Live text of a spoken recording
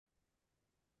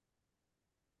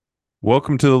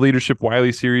Welcome to the Leadership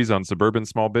Wylie series on suburban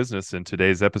small business. In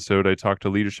today's episode, I talked to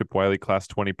Leadership Wylie Class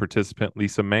 20 participant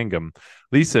Lisa Mangham.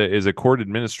 Lisa is a court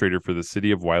administrator for the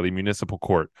City of Wylie Municipal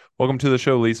Court. Welcome to the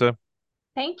show, Lisa.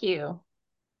 Thank you.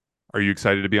 Are you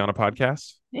excited to be on a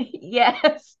podcast?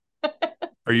 Yes.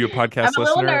 Are you a I'm podcast a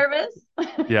little listener?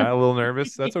 nervous. Yeah, a little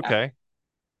nervous. That's Yeah. okay.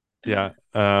 Yeah.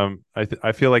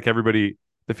 I feel like the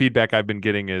feedback I've been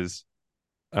getting is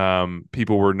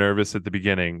people were nervous at the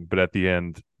beginning, but at the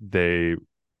end they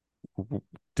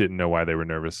didn't know why they were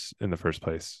nervous in the first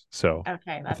place. So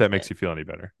Okay, if that's that good. makes you feel any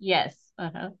better. Yes.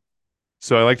 Uh-huh.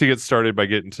 So I like to get started by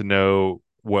getting to know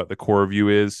what the core of you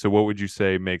is. So what would you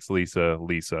say makes Lisa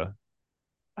Lisa?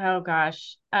 Oh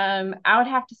gosh. I would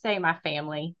have to say my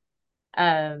family.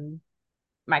 Um,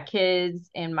 my kids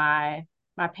and my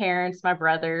parents, my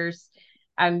brothers.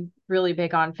 I'm really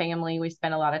big on family. We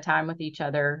spend a lot of time with each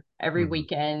other every Hmm.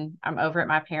 weekend. I'm over at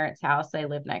my parents' house. They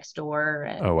live next door, Oh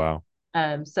and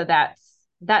wow. so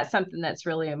that's something that's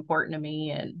really important to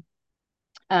me. And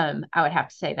I would have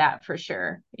to say that for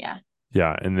sure. Yeah.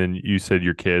 Yeah. And then you said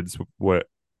your kids,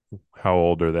 how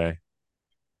old are they?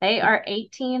 They are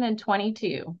 18 and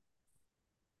 22.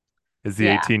 Is the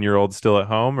Yeah. 18-year-old still at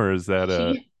home or is that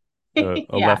She, a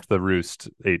yeah, left the roost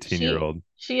 18-year she, old?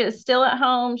 she is still at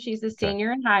home. She's a Okay.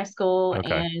 senior in high school,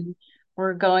 Okay. and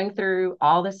we're going through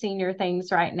all the senior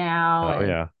things right now Oh and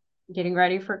yeah. getting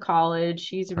ready for college.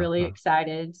 She's really Uh-huh.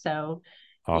 excited. So,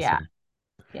 yeah. Awesome.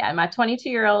 Yeah. And my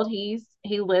 22-year-old,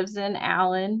 he lives in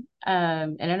Allen, in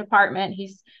an apartment.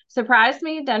 He's surprised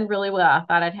me, done really well. I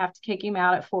thought I'd have to kick him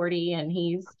out at 40, and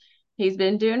he's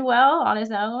been doing well on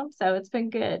his own. So it's been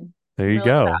good. There I'm you really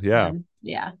go. proud of Yeah. him.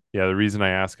 Yeah. Yeah, the reason I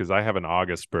ask is I have an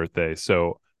August birthday.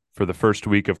 So for the first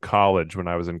week of college, when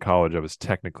I was in college, I was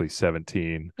technically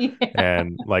 17. Yeah.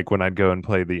 And like when I'd go and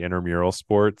play the intramural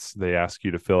sports, they ask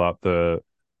you to fill out the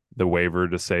waiver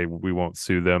to say we won't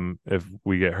sue them if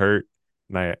we get hurt.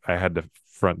 And I had to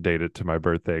front date it to my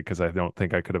birthday because I don't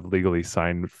think I could have legally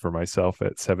signed for myself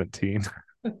at 17.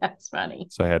 That's funny.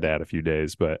 So I had to add a few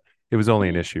days, but it was only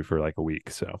an issue for like a week.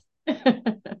 So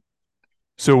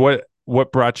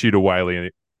what brought you to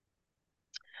Wiley?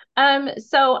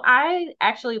 So I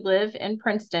actually live in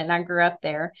Princeton. I grew up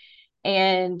there,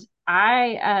 and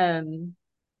I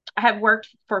have worked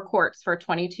for courts for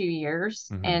 22 years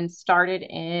Hmm. and started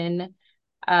in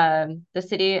the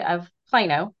city of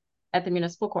Plano at the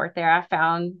municipal court there. I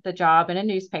found the job in a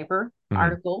newspaper Hmm.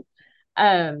 article,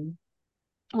 um,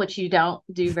 which you don't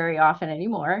do very often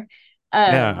anymore.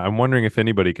 Yeah, Um, I'm wondering if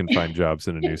anybody can find jobs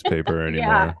in a newspaper yeah,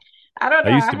 anymore. I don't That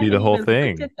know. used I to be the hadn't whole even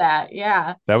looked thing. at that.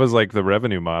 Yeah. That was like the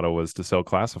revenue model was to sell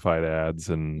classified ads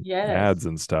and Yes. ads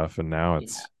and stuff, and now Yeah.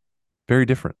 it's very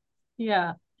different.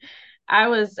 Yeah. I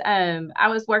was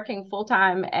working full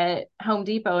time at Home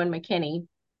Depot in McKinney,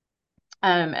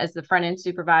 as the front end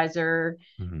supervisor,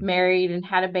 Hmm. married and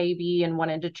had a baby, and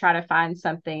wanted to try to find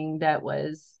something that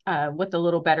was with a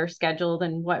little better schedule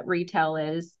than what retail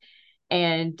is,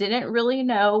 and didn't really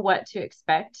know what to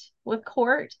expect with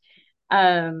court.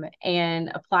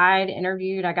 And applied,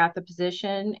 interviewed, I got the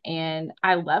position, and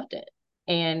I loved it.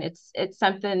 And it's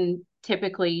something,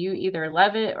 typically you either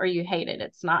love it or you hate it.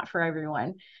 It's not for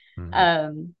everyone. Hmm.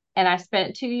 And I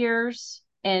spent 2 years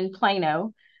in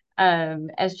Plano,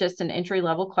 as just an entry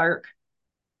level clerk,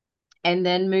 and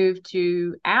then moved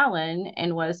to Allen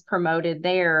and was promoted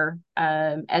there,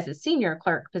 as a senior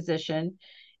clerk position,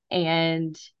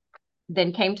 and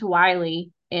then came to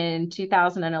Wylie in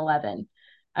 2011,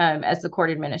 as the court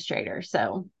administrator.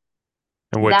 So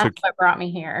And what that's took, what brought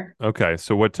me here. okay,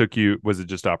 so what took you, was it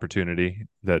just opportunity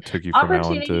that took you from Allen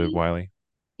to Opportunity. Wiley?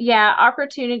 Yeah,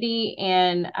 opportunity,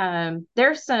 and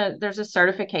there's a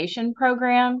certification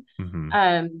program,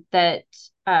 Hmm. that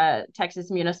Texas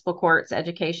Municipal Courts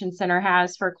Education Center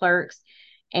has for clerks,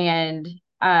 and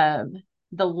um,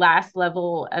 the last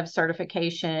level of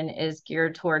certification is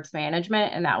geared towards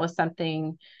management, and that was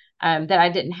something that I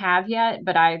didn't have yet,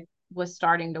 but I was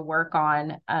starting to work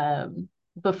on,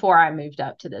 before I moved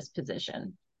up to this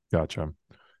position. Gotcha.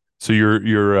 So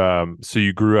so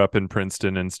you grew up in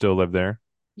Princeton and still live there?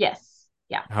 Yes,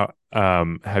 yeah. How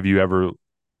have you ever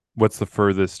what's the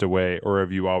furthest away or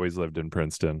have you always lived in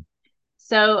Princeton?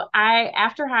 So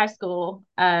after high school,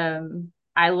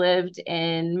 I lived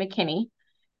in McKinney,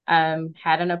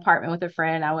 had an apartment with a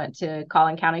friend. I went to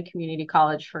Collin County Community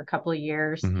College for a couple of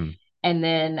years. Hmm. And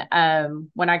then,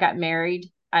 when I got married,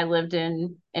 I lived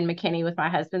in McKinney with my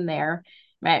husband there,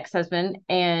 my ex-husband,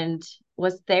 and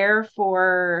was there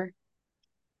for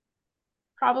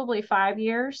probably 5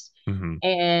 years. Hmm.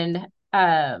 And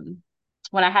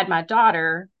when I had my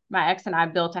daughter, my ex and I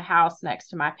built a house next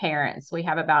to my parents. We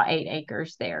have about 8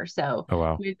 acres there. So Oh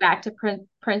wow. moved back to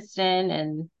Princeton,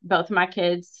 and both of my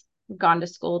kids have gone to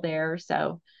school there.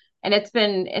 So, and it's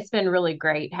been really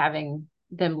great having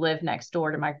them live next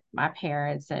door to my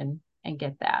parents and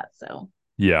get that. So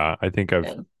Yeah, I think I've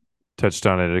good. touched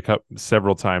on it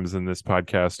several times in this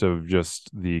podcast of just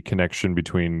the connection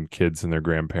between kids and their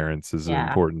grandparents is an Yeah.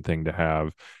 important thing to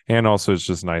have. And also it's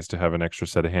just nice to have an extra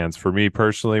set of hands for me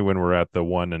personally when we're at the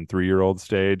 1 and 3 year old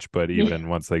stage, but Yeah. even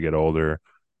once they get older,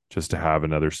 just to have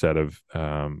another set of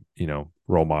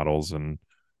role models and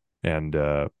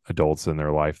adults in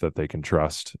their life that they can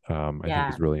trust, I think Yeah.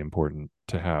 is really important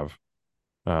to have.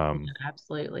 Um,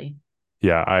 Absolutely.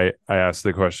 yeah, I asked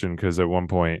the question because at one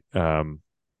point,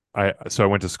 I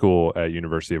went to school at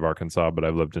University of Arkansas, but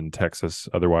I've lived in Texas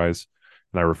otherwise,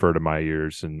 and I refer to my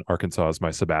years in Arkansas as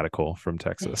my sabbatical from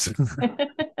Texas.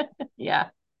 Yeah.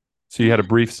 So you had a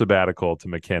brief sabbatical to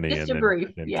McKinney, Just and a then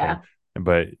brief. came, Yeah.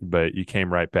 but you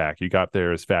came right back. You got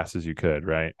there as fast as you could,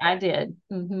 right? I did.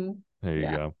 There you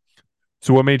Yeah. go.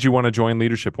 So what made you want to join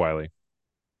leadership, Wiley?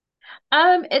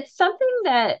 It's something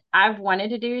that I've wanted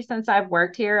to do since I've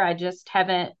worked here. I just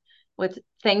haven't, with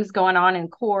things going on in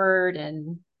court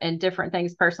and different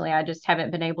things personally, I just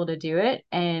haven't been able to do it.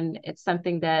 And it's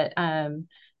something that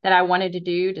I wanted to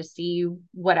do to see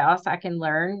what else I can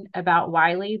learn about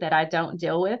Wiley that I don't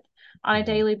deal with on a Mhm.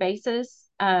 daily basis.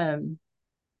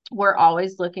 We're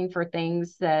always looking for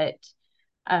things that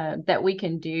we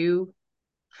can do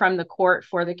from the court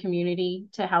for the community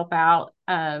to help out,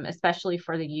 especially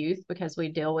for the youth, because we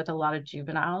deal with a lot of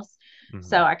juveniles.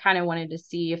 So Mhm. I kind of wanted to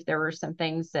see if there were some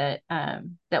things that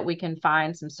we can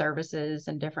find, some services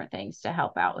and different things to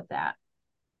help out with that.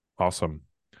 Awesome.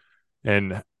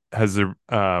 And has there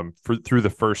through the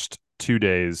first 2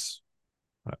 days,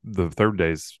 the third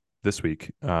day's this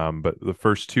week, but the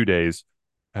first 2 days,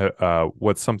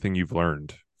 what's something you've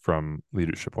learned from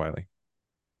Leadership Wiley?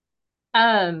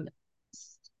 Um,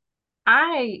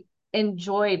 I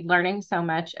enjoyed learning so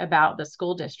much about the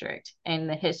school district and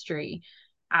the history.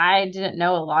 I didn't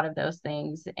know a lot of those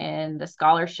things and the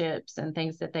scholarships and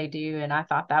things that they do, and I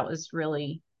thought that was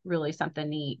really, really something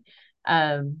neat.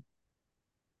 Um,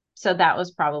 so that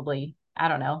was probably, I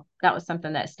don't know, that was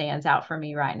something that stands out for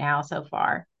me right now so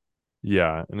far.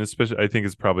 Yeah, and especially I think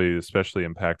it's probably especially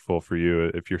impactful for you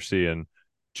if you're seeing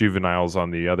juveniles on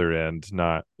the other end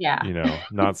not, Yeah.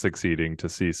 not succeeding to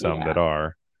see some that Yeah.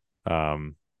 are.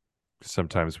 Um,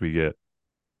 Sometimes we get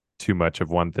too much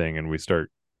of one thing and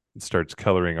it starts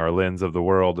coloring our lens of the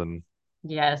world and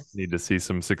Yes. need to see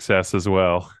some success as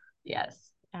well.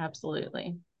 Yes.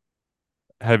 Absolutely.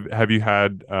 Have you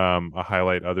had a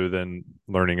highlight other than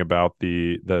learning about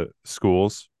the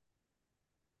schools?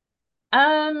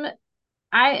 Um,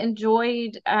 I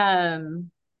enjoyed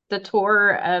the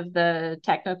tour of the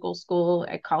technical school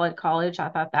at College. I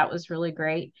thought that was really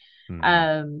great. Hmm.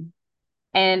 Um,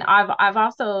 and I've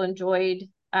also enjoyed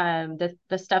the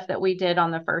stuff that we did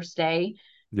on the first day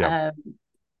Yeah. um,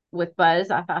 with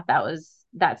Buzz. I thought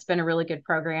that's been a really good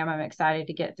program. I'm excited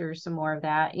to get through some more of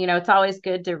that. You know, it's always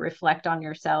good to reflect on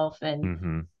yourself and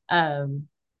Hmm. um,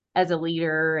 as a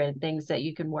leader and things that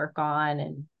you can work on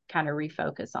and kind of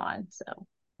refocus on. So.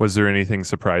 Was there anything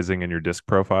surprising in your disc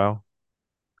profile?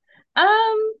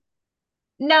 Um,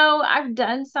 No, I've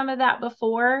done some of that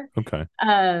before. Okay.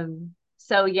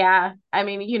 So yeah, I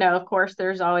mean, of course,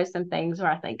 there's always some things where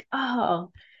I think,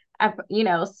 oh,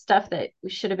 stuff that we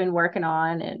should have been working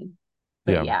on,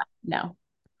 but Yeah. yeah, no.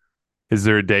 Is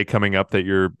there a day coming up that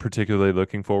you're particularly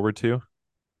looking forward to?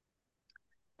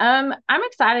 I'm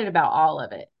excited about all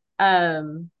of it.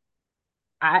 Um,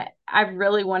 I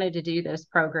really wanted to do this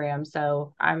program,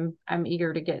 so I'm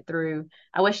eager to get through.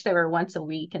 I wish they were once a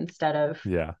week Yeah, instead of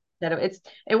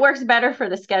it works better for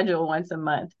the schedule once a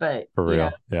month, but for real.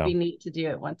 it'd Yeah. be neat to do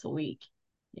it once a week.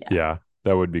 Yeah. Yeah,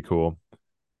 that would be cool.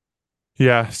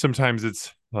 Yeah, sometimes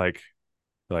it's like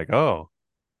oh,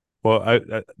 well,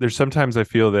 there's sometimes I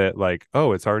feel that like,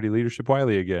 oh, it's already Leadership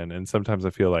Wiley again, and sometimes I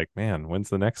feel like, man, when's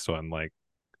the next one? Like,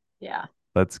 Yeah.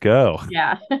 let's go.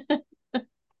 Yeah.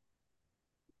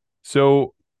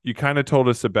 So you kind of told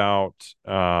us about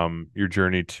your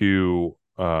journey to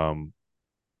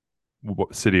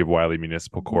City of Wylie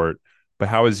Municipal Court, but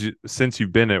how is you since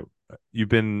you've been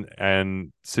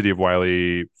in City of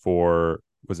Wylie for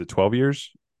was it 12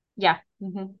 years? Yeah.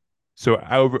 Hmm. So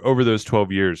over those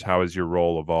 12 years, how has your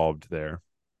role evolved there?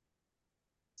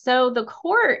 So the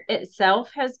court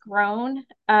itself has grown.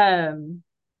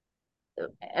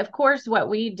 Of course, what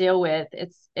we deal with,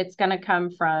 it's going to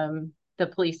come from the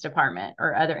police department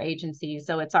or other agencies.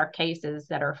 So it's our cases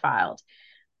that are filed.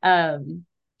 Um,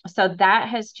 so that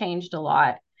has changed a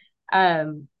lot.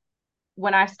 Um,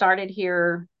 when I started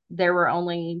here, there were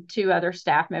only two other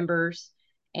staff members,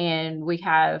 and we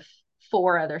have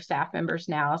four other staff members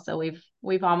now. So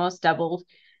we've almost doubled.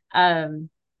 Um,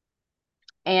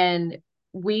 and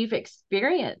we've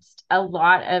experienced a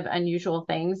lot of unusual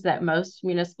things that most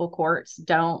municipal courts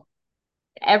don't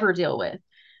ever deal with.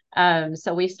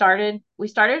 So we started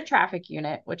a traffic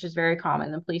unit, which is very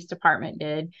common. The police department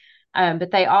did,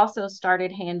 but they also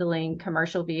started handling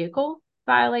commercial vehicle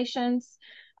violations.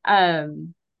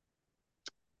 Um,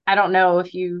 I don't know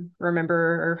if you remember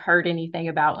or heard anything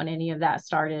about when any of that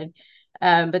started,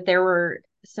 but there were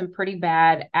some pretty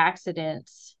bad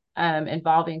accidents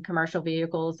involving commercial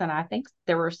vehicles, and I think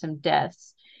there were some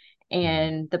deaths. Mm.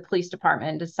 And the police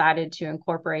department decided to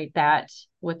incorporate that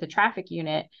with the traffic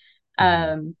unit.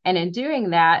 Mhm. And in doing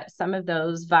that, some of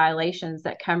those violations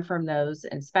that come from those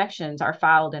inspections are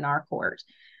filed in our court.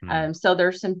 Mm. So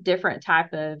there's some different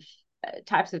types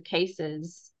of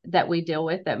cases that we deal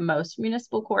with that most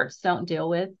municipal courts don't deal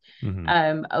with.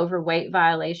 Mhm. Overweight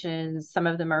violations, some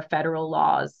of them are federal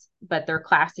laws, but they're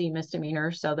Class C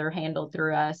misdemeanors, so they're handled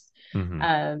through us.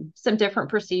 Mhm. Some different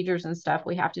procedures and stuff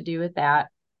we have to do with that.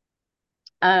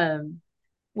 Um,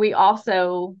 we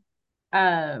also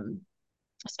um,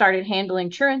 started handling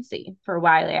truancy for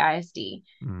Wylie ISD.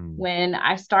 Mm. When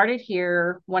I started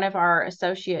here, one of our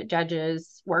associate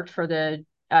judges worked for the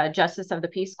Justice of the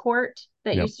Peace Court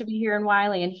that Yep. used to be here in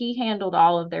Wylie, and he handled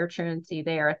all of their truancy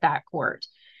there at that court.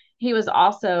 He was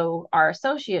also our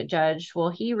associate judge. Well,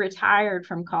 he retired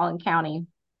from Collin County,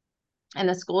 and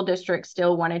the school district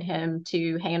still wanted him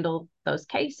to handle those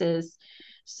cases.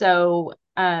 So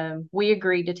we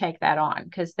agreed to take that on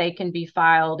because they can be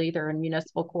filed either in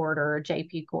municipal court or a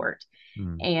JP court.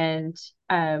 Mm.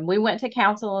 And we went to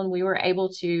council and we were able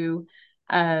to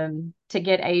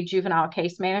get a juvenile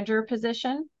case manager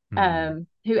position Mm.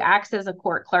 who acts as a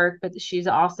court clerk, but she's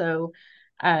also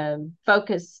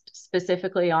focused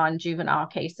specifically on juvenile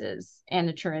cases and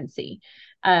the truancy.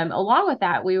 Along with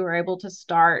that, we were able to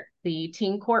start the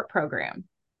teen court program.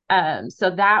 So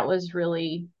that was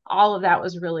really, all of that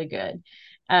was really good.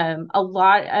 A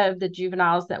lot of the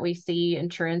juveniles that we see in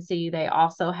truancy, they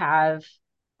also have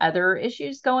other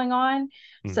issues going on.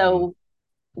 Mhm. So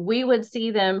we would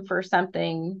see them for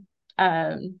something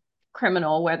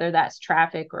criminal, whether that's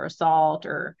traffic or assault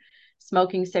or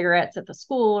smoking cigarettes at the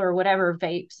school or whatever,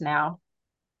 vapes now.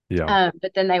 Yeah.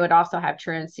 But then they would also have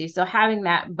truancy. So having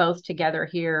that both together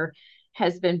here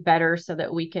has been better so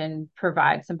that we can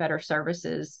provide some better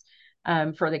services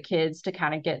for the kids to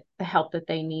kind of get the help that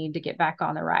they need to get back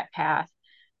on the right path.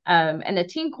 And the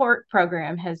teen court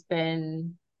program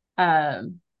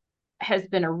um, has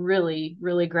been a really,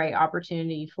 really great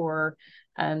opportunity for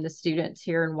the students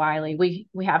here in Wylie.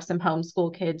 We have some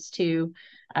homeschool kids too,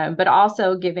 but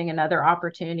also giving another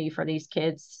opportunity for these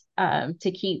kids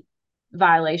to keep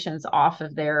violations off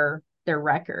of their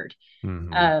record.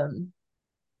 Mhm. Um,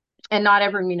 and not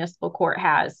every municipal court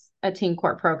has a teen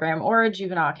court program or a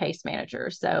juvenile case manager.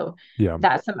 So Yeah.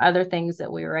 that's some other things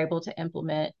that we were able to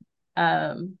implement.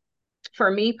 Um, for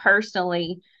me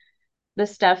personally, the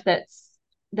stuff that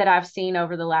I've seen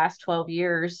over the last 12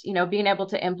 years, being able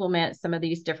to implement some of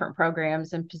these different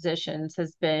programs and positions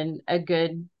has been a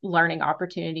good learning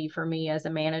opportunity for me as a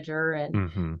manager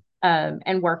Mhm.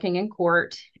 and working in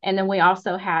court. And then we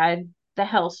also had the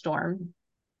hailstorm.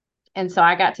 And so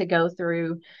I got to go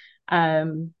through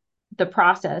um, the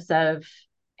process of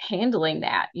handling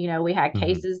that. We had Mhm.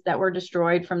 cases that were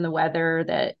destroyed from the weather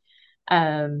that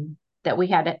we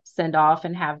had to send off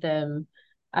and have them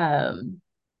um,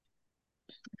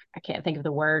 I can't think of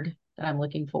the word that I'm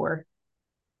looking for.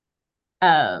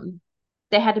 Um,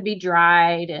 they had to be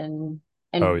dried Oh, and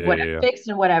yeah, what yeah, yeah. fixed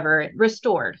and whatever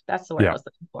restored. That's the word I Yeah. was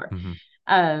looking for.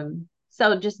 Mhm.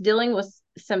 So just dealing with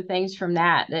some things from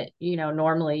that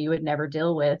normally you would never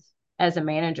deal with as a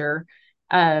manager,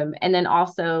 and then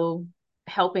also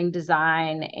helping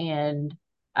design and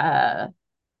uh,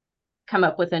 come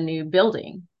up with a new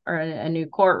building or a new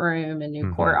courtroom and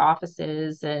new court Mhm.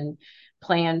 offices and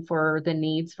plan for the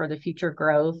needs for the future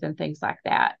growth and things like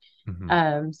that.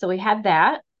 Mhm. So we had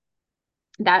that.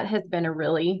 That has been a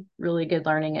really, really good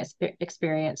learning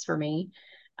experience for me.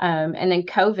 And then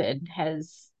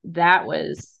that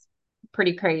was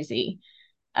pretty crazy.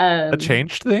 That Um,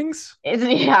 changed things?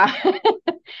 yeah,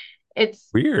 it's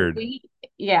Weird. we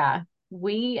yeah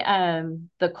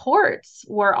the courts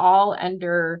were all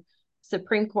under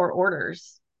Supreme Court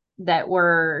orders that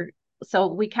were so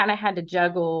we kind of had to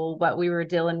juggle what we were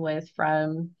dealing with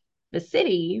from the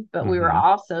city, but we were Mhm.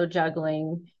 also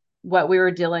juggling what we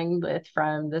were dealing with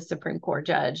from the Supreme Court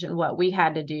judge and what we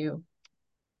had to do.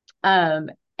 Um,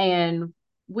 and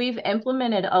we've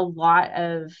implemented a lot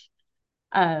of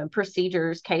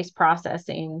procedures, case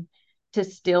processing to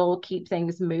still keep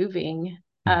things moving,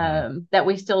 Hmm. that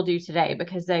we still do today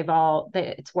because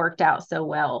it's worked out so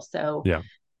well. So Yeah,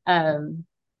 um,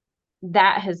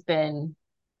 that has been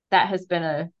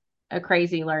a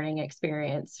crazy learning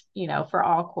experience, for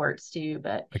all courts too.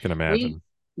 But I can we imagine.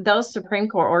 those Supreme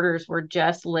Court orders were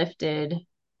just lifted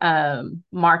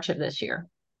March of this year.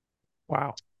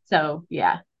 Wow. So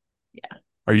yeah, yeah.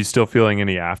 Are you still feeling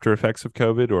any after effects of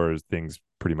COVID, or is things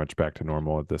pretty much back to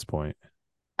normal at this point?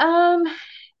 Um,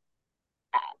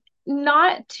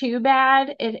 Not too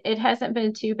bad. It hasn't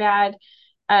been too bad.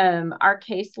 Our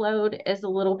caseload is a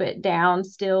little bit down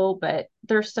still, but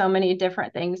there's so many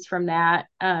different things from that.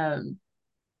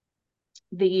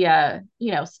 The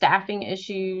staffing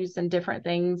issues and different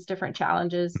things, different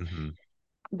challenges. Hmm.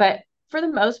 But for the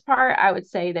most part, I would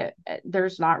say that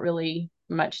there's not really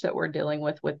much that we're dealing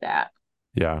with that.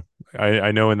 Yeah,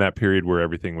 I know in that period where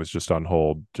everything was just on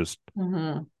hold, just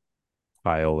Hmm.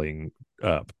 piling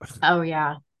up, Oh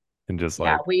yeah. and just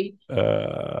Yeah, like, we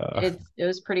uh, it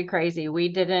was pretty crazy.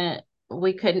 We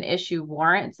couldn't issue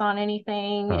warrants on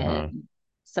anything, uh-huh. and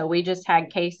so we just had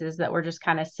cases that were just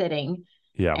kind of sitting,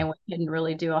 Yeah, and we couldn't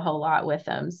really do a whole lot with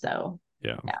them. So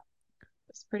yeah, yeah,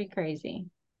 it's pretty crazy.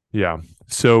 yeah.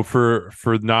 So for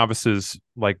novices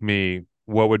like me,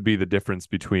 what would be the difference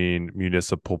between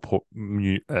municipal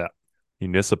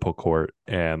court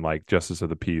and like justice of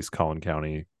the peace, Collin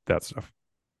County, that stuff?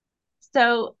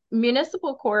 So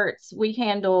municipal courts, we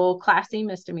handle Class C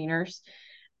misdemeanors.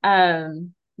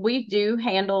 We do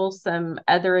handle some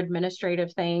other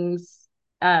administrative things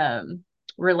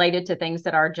related to things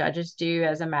that our judges do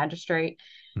as a magistrate.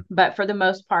 But for the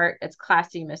most part, it's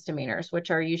Class C misdemeanors, which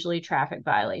are usually traffic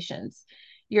violations.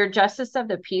 Your justice of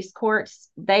the peace courts,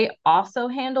 they also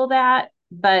handle that,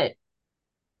 but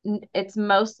it's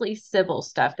mostly civil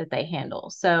stuff that they handle.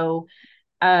 So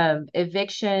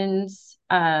evictions,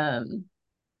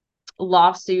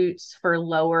 lawsuits for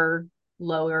lower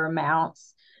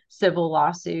amounts, civil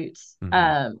lawsuits,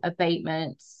 Mm-hmm.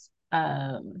 abatements.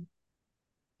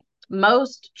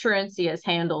 Most truancy is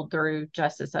handled through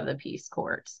justice of the peace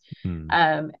courts.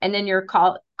 Mm. And then your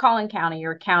Collin County,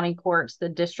 your county courts, the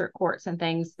district courts and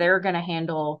things, they're going to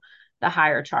handle the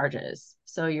higher charges.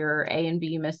 So your A and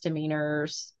B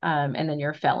misdemeanors, and then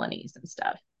your felonies and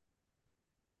stuff.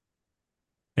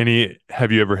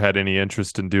 Have you ever had any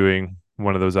interest in doing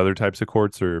one of those other types of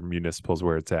courts, or municipals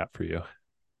where it's at for you?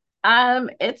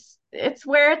 It's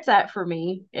where it's at for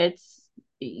me. It's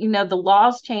the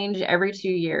laws change every 2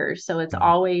 years, so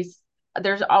Mhm.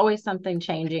 there's always something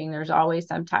changing. There's always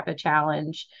some type of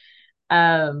challenge.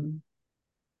 Um,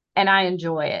 and I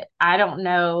enjoy it. I don't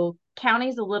know,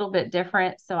 county's a little bit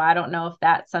different, so I don't know if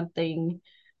that's something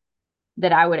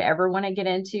that I would ever want to get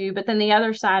into. But then the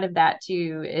other side of that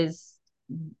too is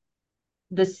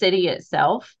the city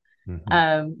itself.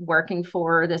 Mhm. Working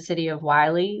for the city of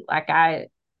Wylie,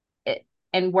 it,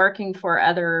 and working for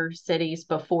other cities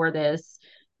before this,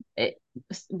 it,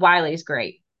 Wylie's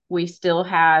great. We still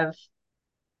have,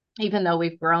 even though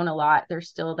we've grown a lot, there's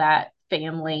still that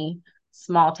family,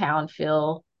 small town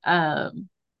feel.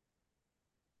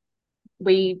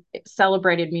 We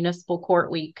celebrated Municipal Court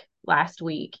Week last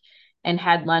week and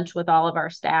had lunch with all of our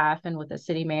staff and with the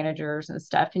city managers and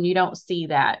stuff. And you don't see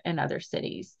that in other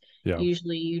cities. Yeah,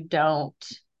 Usually you don't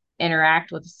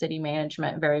interact with the city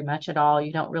management very much at all.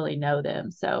 You don't really know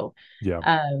them. So yeah.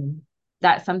 um,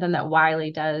 that's something that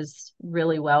Wylie does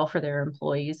really well for their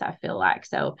employees, I feel like.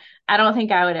 So I don't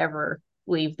think I would ever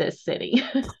leave this city.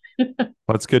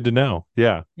 Well, it's good to know.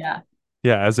 Yeah, Yeah.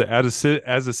 yeah. As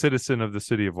a citizen of the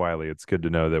city of Wiley, it's good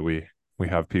to know that we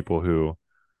have people who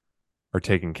are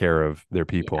taking care of their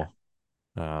Yeah. people,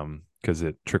 because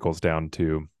it trickles down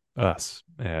to us,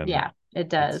 and Yeah. It it's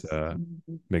does.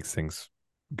 Mhm. makes things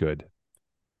good.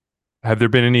 Have there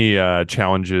been any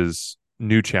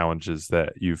new challenges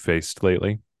that you've faced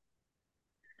lately?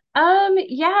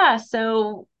 Yeah.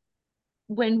 So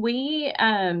when we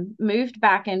moved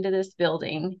back into this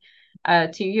building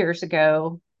 2 years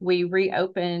ago, we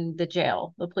reopened the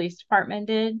jail. The police department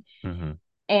did. Hmm.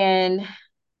 And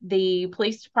the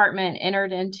police department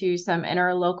entered into some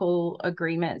interlocal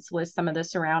agreements with some of the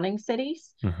surrounding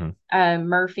cities, Hmm.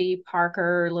 Murphy,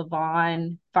 Parker,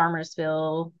 Lavon,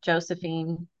 Farmersville,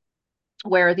 Josephine,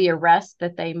 where the arrests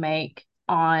that they make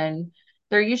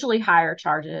they're usually higher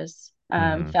charges,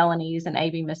 Hmm. felonies and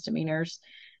AB misdemeanors.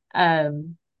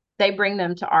 Um, they bring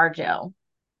them to our jail,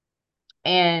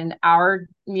 and our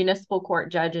municipal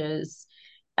court judges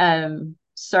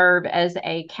serve as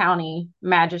a county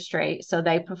magistrate. So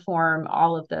they perform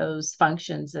all of those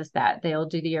functions as that. They'll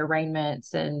do the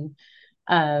arraignments and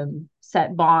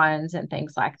set bonds and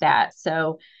things like that.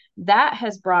 So that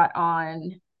has brought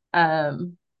on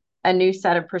a new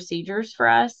set of procedures for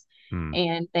us Mm,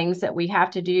 and things that we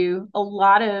have to do. A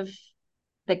lot of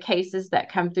the cases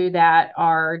that come through that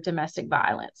are domestic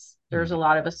violence. There's a mm,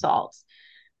 lot of assaults.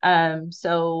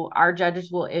 So our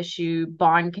judges will issue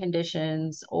bond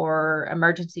conditions or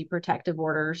emergency protective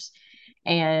orders,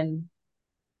 and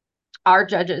our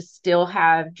judges still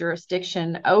have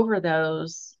jurisdiction over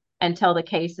those until the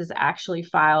case is actually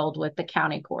filed with the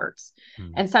county courts.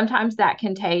 mm, And sometimes that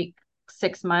can take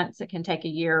 6 months, it can take a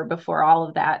year before all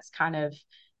of that's kind of,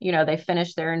 they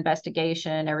finish their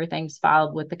investigation, everything's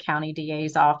filed with the county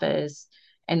DA's office,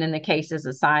 and then the case is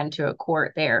assigned to a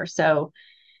court there. So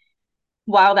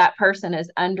while that person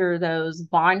is under those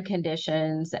bond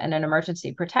conditions and an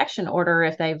emergency protection order,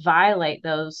 if they violate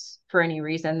those for any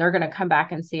reason, they're going to come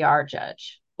back and see our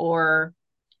judge. Or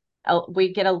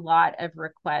we get a lot of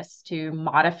requests to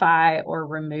modify or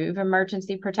remove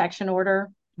emergency protection order.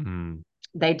 mm,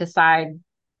 They decide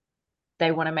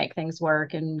they want to make things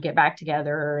work and get back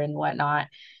together and whatnot.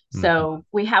 mhm. So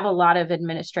we have a lot of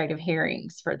administrative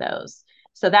hearings for those.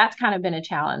 So that's kind of been a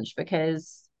challenge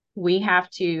because we have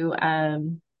to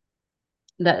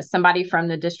somebody from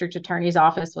the district attorney's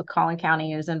office with Collin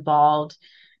County is involved.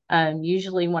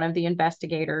 Usually one of the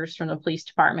investigators from the police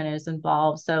department is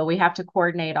involved. So we have to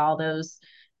coordinate all those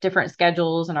different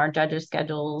schedules and our judges'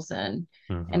 schedules and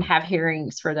Mhm. have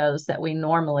hearings for those that we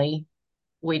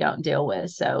don't deal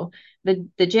with. So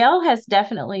the jail has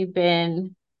definitely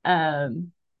been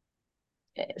um,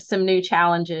 some new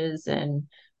challenges and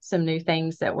some new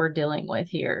things that we're dealing with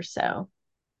here. So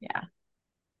yeah.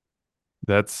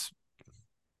 That's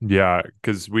yeah,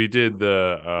 because we did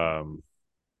the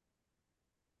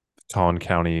Collin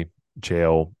County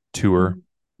Jail tour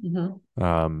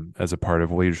Mm-hmm. as a part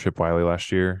of Leadership Wylie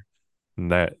last year,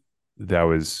 and that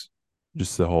was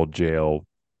just the whole jail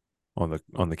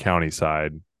on the county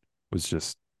side was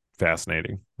just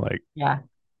fascinating. Like Yeah.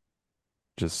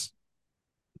 just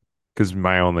because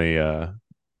my only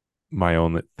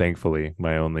thankfully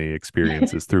my only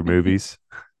experience is through movies,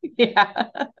 Yeah.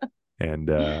 and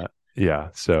yeah,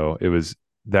 so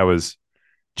that was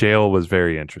jail was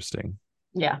very interesting,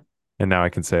 Yeah. and now I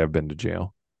can say I've been to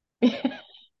jail.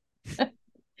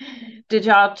 Did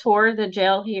y'all tour the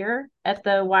jail here at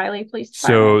the Wylie Police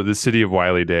So Department? the city of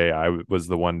Wylie Day, was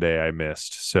the one day I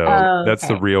missed. So Oh, that's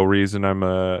the okay. real reason I'm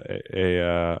a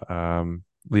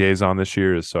liaison this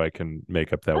year, is so I can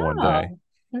make up that one day.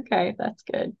 Oh, okay. That's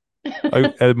good.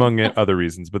 Among other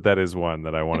reasons, but that is one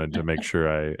that I wanted to make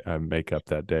sure I make up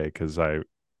that day because I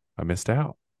missed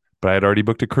out. But I had already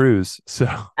booked a cruise, so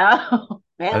Oh,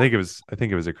 yeah. I think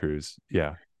it was a cruise.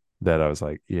 Yeah, that I was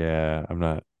like, yeah, I'm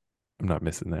not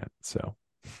missing that. So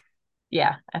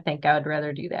Yeah, I think I would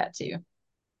rather do that too.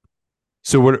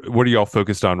 what are y'all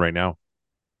focused on right now?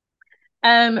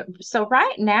 So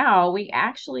right now we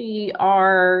actually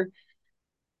are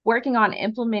working on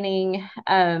implementing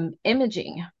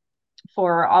imaging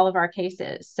for all of our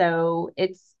cases. So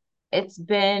it's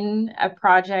been a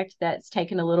project that's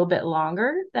taken a little bit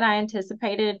longer than I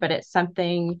anticipated, but it's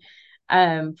something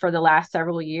for the last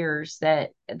several years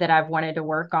that I've wanted to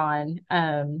work on.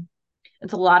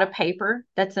 It's a lot of paper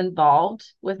that's involved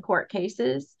with court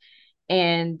cases,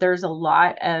 and there's a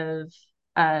lot of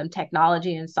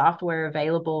technology and software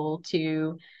available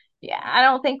to. Yeah, I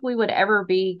don't think we would ever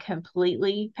be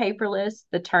completely paperless.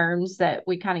 The terms that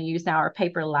we kind of use now are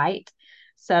paper light.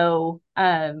 So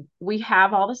we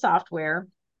have all the software,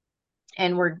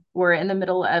 and we're in the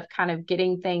middle of kind of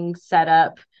getting things set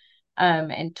up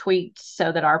and tweaked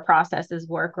so that our processes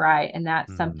work right. And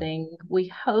that's Mm, something we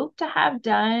hope to have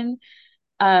done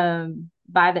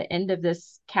by the end of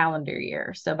this calendar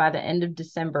year. So by the end of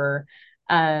December,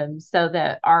 so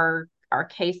that our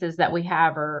cases that we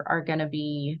have are going to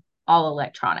be all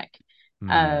electronic,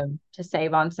 mm, to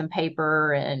save on some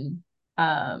paper and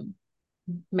um,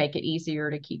 make it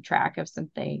easier to keep track of some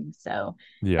things. So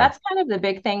yeah. that's kind of the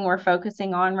big thing we're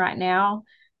focusing on right now.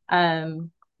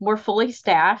 We're fully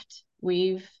staffed.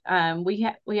 We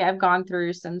have gone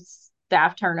through some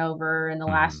staff turnover in the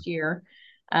Mm, last year.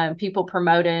 People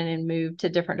promoted and moved to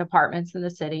different departments in the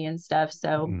city and stuff.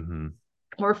 So mm,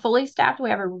 we're fully staffed. We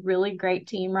have a really great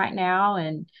team right now,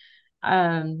 and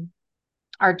um,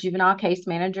 our juvenile case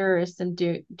manager is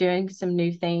doing some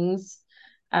new things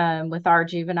with our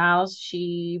juveniles.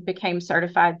 She became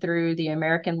certified through the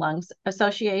American Lungs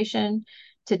Association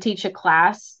to teach a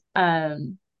class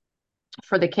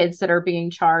for the kids that are being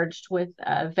charged with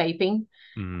vaping.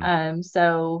 Mm,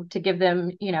 So to give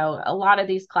them, a lot of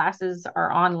these classes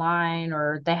are online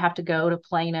or they have to go to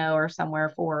Plano or somewhere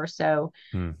for. So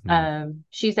mm.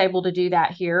 she's able to do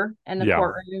that here in the Yeah,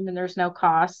 courtroom and there's no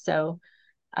cost. So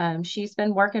she's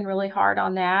been working really hard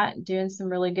on that, doing some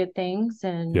really good things,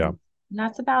 yeah, and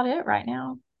that's about it right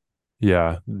now.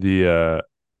 yeah.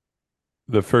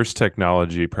 The first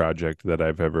technology project that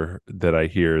I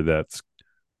hear that's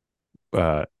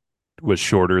uh was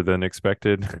shorter than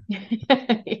expected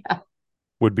Yeah,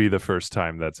 would be the first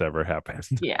time that's ever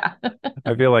happened. yeah,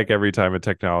 I feel like every time a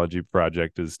technology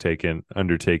project is taken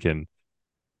undertaken,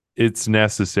 it's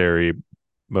necessary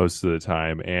most of the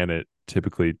time, and it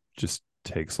typically just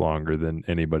takes longer than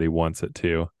anybody wants it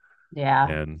to,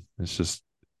 yeah. and it's just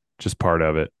part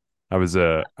of it. I was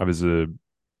a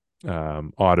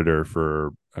auditor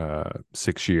for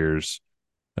 6 years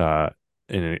uh,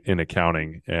 in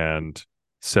accounting, and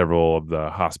several of the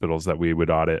hospitals that we would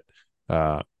audit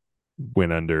uh,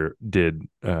 did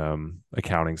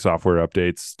accounting software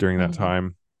updates during that Mhm.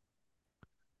 time,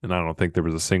 and I don't think there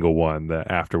was a single one that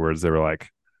afterwards they were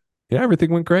like, "Yeah,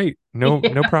 everything went great. No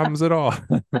Yeah, problems at all."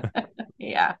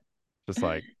 yeah, Just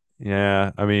like,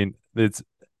 yeah, I mean, there's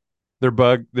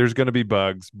going to be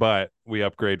bugs, but we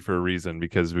upgrade for a reason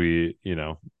because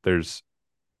there's,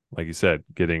 like you said,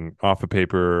 getting off of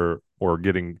paper or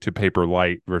getting to paper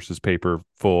light versus paper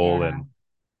full. yeah, And,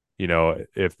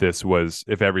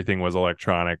 if everything was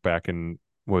electronic back in,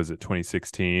 what was it,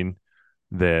 2016,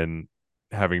 then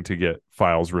having to get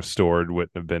files restored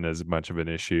wouldn't have been as much of an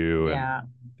issue and yeah,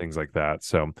 things like that.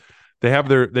 So they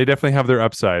definitely have their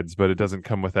upsides, but it doesn't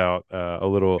come without a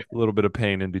little bit of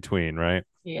pain in between, right?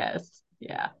 yes,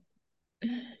 yeah.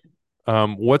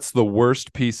 What's the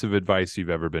worst piece of advice you've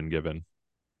ever been given?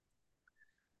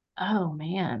 Oh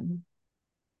man.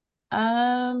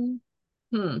 Um,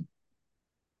 hmm,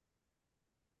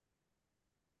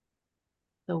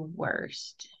 the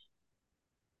worst.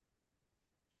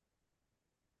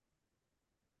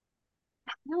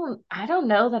 I don't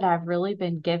know that I've really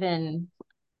been given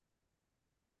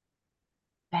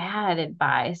bad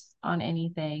advice on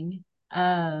anything.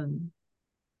 Um,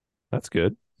 That's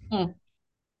good. hmm,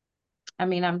 I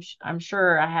mean, I'm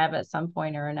sure I have at some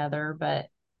point or another, but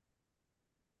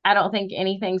I don't think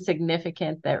anything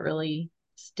significant that really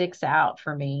sticks out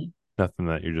for me. Nothing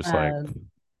that you're just like Um,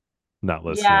 not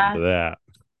listening to yeah, that.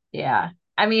 yeah.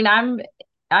 I mean,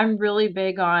 I'm really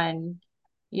big on,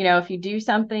 if you do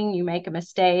something, you make a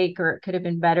mistake or it could have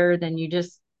been better, then you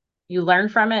learn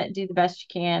from it, do the best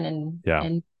you can Yeah.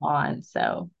 and move on.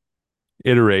 So,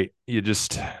 Iterate. You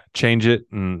just change it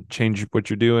and change what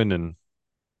you're doing and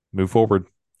move forward.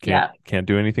 Can't yeah, can't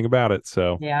do anything about it.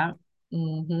 So yeah.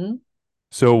 Hmm.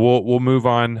 we'll move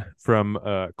on from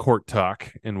court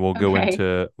talk and we'll go Okay.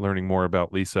 into learning more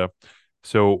about Lisa.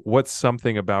 So what's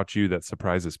something about you that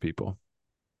surprises people?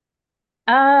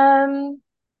 Um,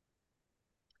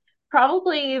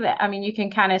 Probably that, I mean, you can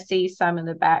kind of see some in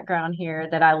the background here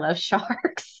that I love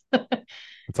sharks.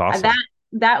 It's That awesome.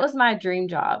 that was my dream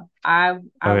job. I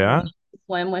Oh yeah? wanted to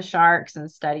swim with sharks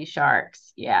and study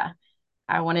sharks. Yeah.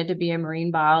 I wanted to be a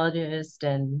marine biologist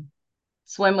and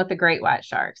swim with the great white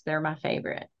sharks. They're my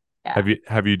favorite. Yeah.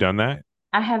 Have you done that?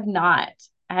 I have not.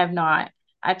 I have not.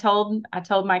 I told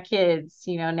my kids,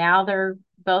 now they're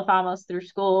both almost through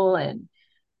school and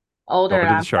older Going and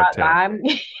to the I Shark thought Tank.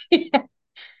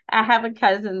 I have a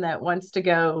cousin that wants to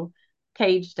go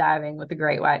cage diving with the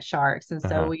great white sharks, and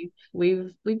so Uh-huh.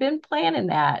 we've been planning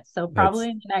that. So That's probably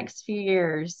in the next few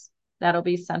years, that'll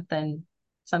be something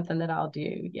that I'll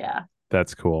do. Yeah,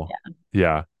 that's cool.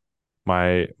 Yeah.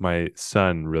 My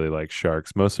son really likes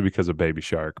sharks, mostly because of Baby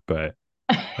Shark,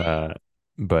 uh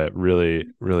but really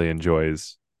really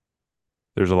enjoys.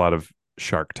 There's a lot of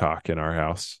shark talk in our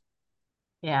house.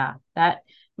 yeah. That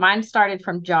mine started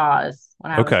from Jaws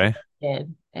when I was a Okay.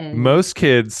 kid, and Most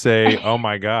kids say, "Oh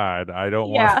my God, I don't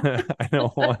want yeah, I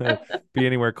don't want to be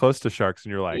anywhere close to sharks."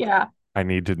 And you're like, yeah. "I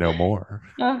need to know more."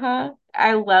 Uh-huh.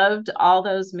 I loved all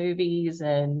those movies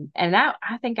and that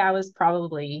I think I was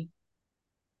probably,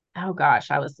 oh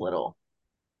gosh, I was little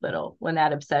when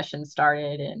that obsession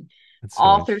started, and It's so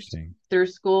all interesting. through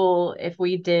school, if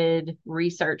we did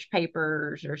research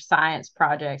papers or science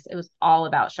projects, it was all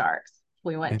about sharks.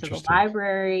 We went to the Interesting.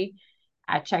 library.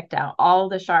 I checked out all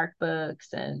the shark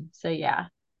books, and so yeah,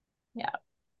 yeah.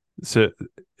 So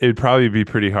it'd probably be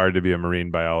pretty hard to be a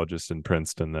marine biologist in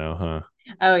Princeton though, huh?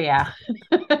 Oh yeah.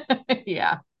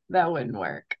 Yeah, that wouldn't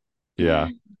work. Yeah.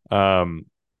 Um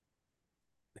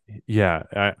yeah,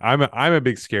 I'm a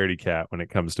big scaredy cat when it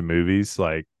comes to movies,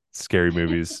 like scary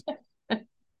movies.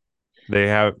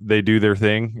 they do their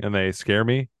thing and they scare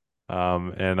me.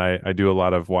 And I do a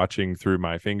lot of watching through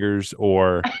my fingers,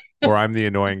 or I'm the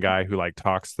annoying guy who like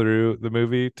talks through the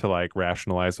movie to like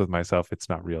rationalize with myself it's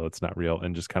not real,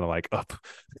 and just kind of like, oh,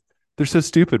 they're so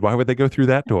stupid. Why would they go through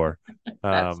that door? That's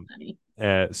Um, funny.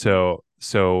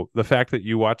 so the fact that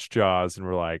you watch Jaws and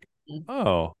were like,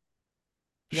 oh,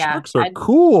 Yeah, sharks are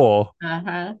cool. I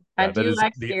Yeah, that do is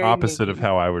like the scary opposite of movies.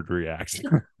 how I would react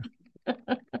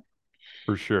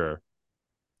for sure.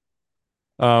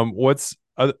 What's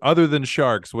other than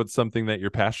sharks? What's something that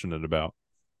you're passionate about?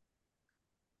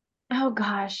 Oh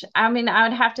gosh. I mean, I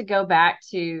would have to go back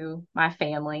to my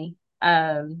family.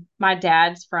 My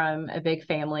dad's from a big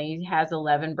family. He has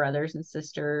 11 brothers and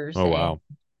sisters, Oh and wow.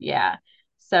 yeah.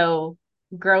 So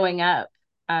growing up,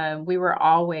 we were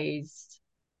always,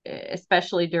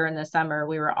 especially during the summer,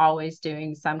 we were always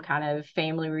doing some kind of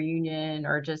family reunion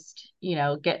or just,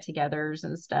 get-togethers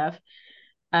and stuff.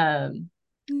 Um,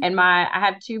 and I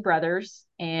have two brothers,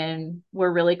 and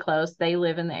we're really close. They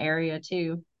live in the area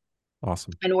too,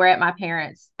 Awesome. and we're at my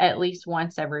parents' at least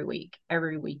once every week,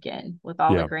 every weekend with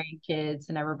all the Yeah. grandkids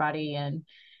and everybody. And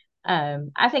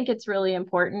I think it's really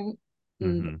important.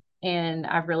 And, Hmm. and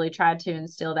I've really tried to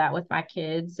instill that with my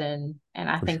kids, and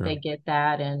I For think they sure. get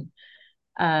that. And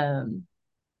um,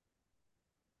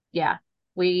 yeah,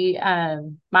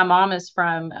 my mom is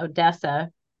from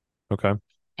Odessa, Okay.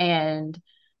 and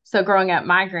so growing up,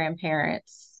 my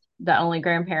grandparents, the only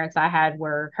grandparents I had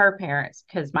were her parents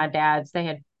because my dad's, they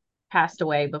had passed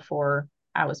away before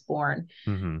I was born.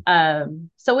 Hmm.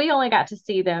 So we only got to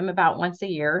see them about once a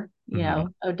year. Hmm.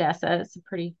 Odessa, it's a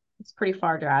pretty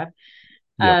far drive.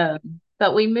 Yep.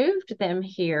 But we moved them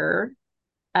here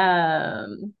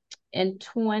um in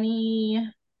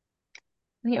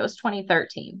I think it was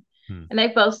 2013. Hmm. And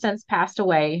they've both since passed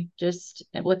away just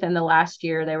within the last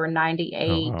year. They were Oh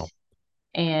 98 wow.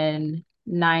 and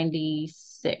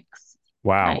 96.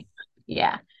 Wow. 90,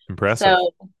 yeah. Impressive.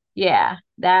 So yeah,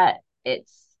 that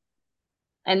it's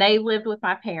and they lived with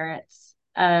my parents.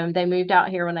 They moved out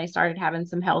here when they started having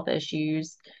some health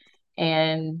issues,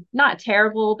 and not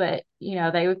terrible, but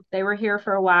they were here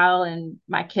for a while, and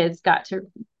my kids got to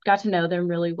know them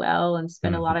really well and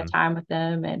spend a lot of Hmm. time with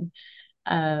them, and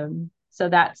so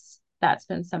that's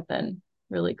been something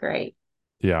really great.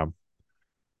 Yeah.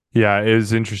 Yeah, it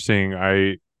was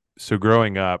interesting. So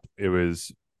growing up, it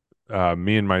was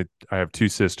me and my I have two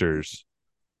sisters,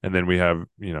 and then we have,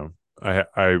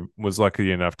 I was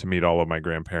lucky enough to meet all of my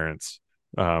grandparents.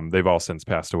 They've all since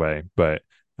passed away,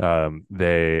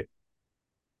 they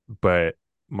but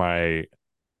my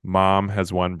mom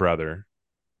has one brother,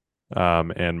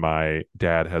 and my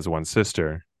dad has one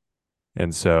sister.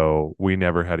 And so we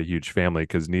never had a huge family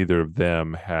because neither of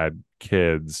them had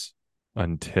kids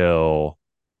until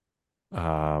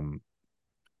I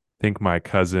think my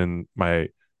cousin, my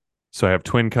so I have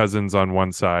twin cousins on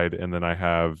one side, and then I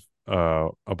have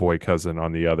a boy cousin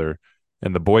on the other.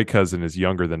 And the boy cousin is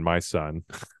younger than my son,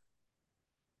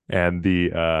 and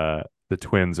the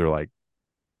twins are like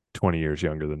 20 years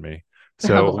younger than me.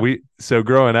 Oh, So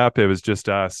growing up, it was just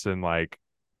us, and like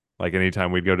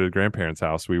anytime we'd go to the grandparents'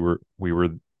 house, we were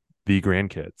the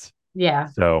grandkids. yeah.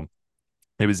 So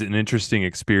it was an interesting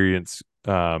experience,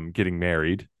 getting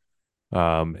married.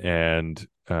 And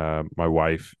my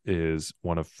wife is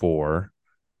one of four.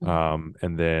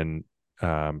 And then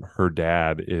her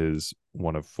dad is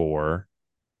one of four.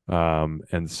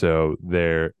 And so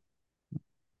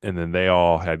and then they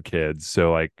all had kids.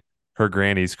 So like her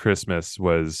granny's Christmas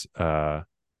was a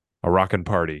rockin'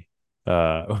 party.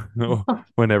 Uh,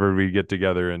 whenever we get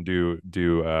together and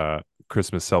do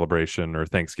Christmas celebration or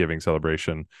Thanksgiving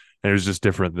celebration, and it was just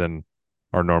different than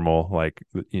our normal, like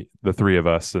the three of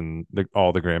us and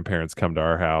all the grandparents come to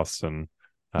our house, and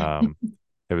um,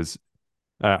 it was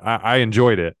I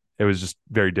enjoyed it. It was just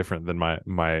very different than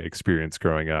my experience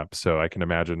growing up. So I can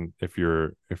imagine if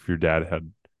your dad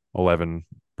had 11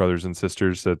 brothers and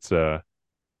sisters, that's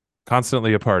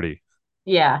constantly a party.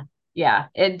 Yeah, yeah,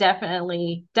 it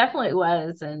definitely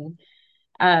was. And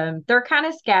they're kind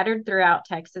of scattered throughout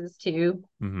Texas too.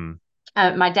 Hmm.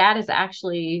 My dad is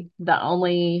actually the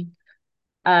only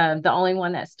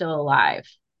one that's still alive.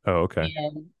 Oh, okay.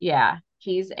 And yeah,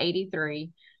 he's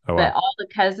 83. Oh But wow. all the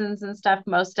cousins and stuff,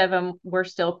 most of them we're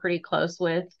still pretty close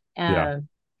with, Yeah.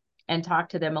 and talk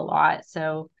to them a lot.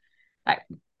 So like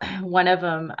one of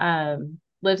them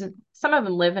some of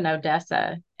them live in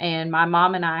Odessa, and my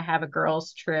mom and I have a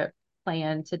girls trip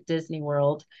planned to Disney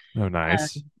World Oh, um,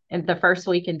 nice. in the first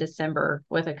week in December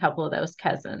with a couple of those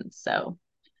cousins. So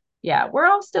yeah, we're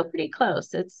all still pretty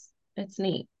close. It's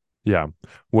neat. Yeah.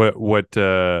 What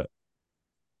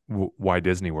why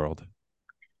Disney World?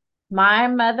 My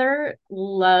mother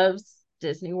loves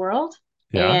Disney World,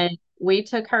 Yeah. and we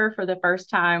took her for the first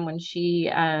time when she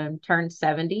turned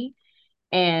 70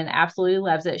 and absolutely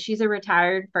loves it. She's a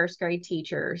retired first grade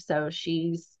teacher, so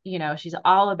she's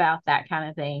all about that kind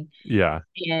of thing. Yeah.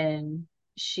 And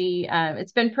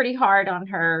it's been pretty hard on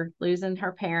her losing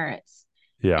her parents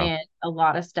Yeah. and a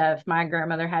lot of stuff. My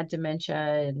grandmother had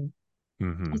dementia, and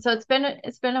Hmm. so it's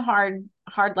been a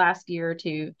hard last year or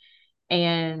two.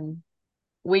 And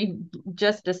we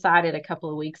just decided a couple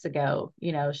of weeks ago,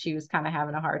 she was kind of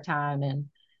having a hard time,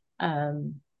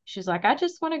 and she's like, I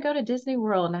just want to go to Disney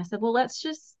World. And I said, well, let's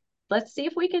see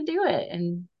if we can do it.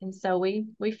 And so we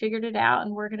figured it out,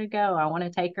 and we're gonna go. I want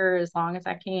to take her as long as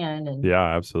I can, and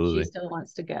Yeah, she absolutely. still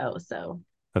wants to go. So,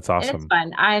 That's and it's awesome.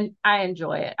 fun. I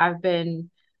enjoy it.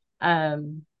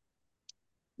 Um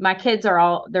my kids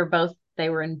they're both, they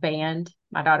were in band.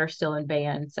 My daughter's still in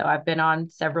band. So I've been on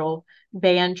several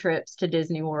band trips to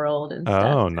Disney World and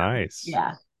stuff. Oh, So nice.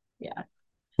 yeah. Yeah.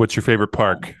 What's your favorite Um,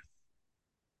 park?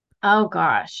 oh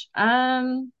gosh.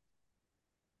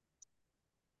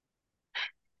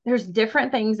 There's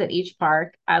different things at each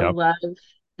park. I Yep. love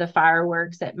the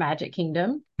fireworks at Magic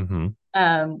Kingdom, Hmm.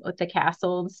 with the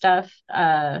castle and stuff.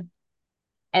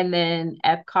 And then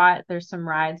Epcot, there's some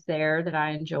rides there that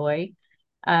I enjoy.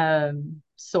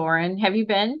 Soarin'. Have you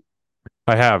been?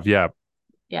 I have, yeah.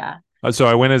 Yeah. So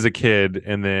I went as a kid,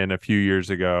 and then a few years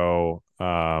ago,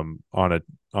 on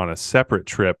a separate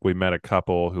trip, we met a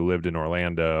couple who lived in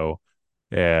Orlando,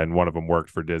 and one of them worked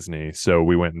for Disney. So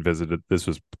we went and visited. This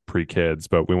was pre kids,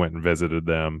 but we went and visited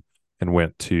them, and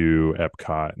went to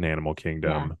Epcot and Animal Yeah.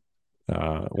 Kingdom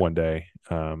one day,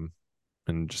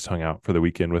 and just hung out for the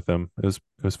weekend with them. It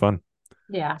was fun.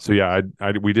 Yeah. So yeah,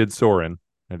 we did Soarin'.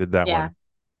 I did that Yeah. one.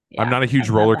 I'm Yeah. not a I huge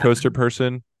love roller that coaster one.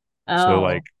 person, so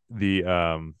like Oh,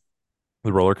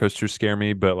 the roller coasters scare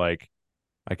me, but like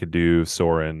I could do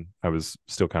Soarin'. I was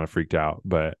still kind of freaked out,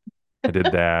 but I did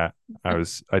that.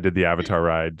 I did the Avatar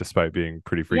ride despite being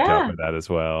pretty freaked out yeah. by that as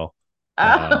well.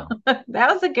 Oh, Um,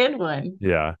 that was a good one.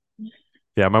 yeah.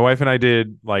 Yeah, my wife and I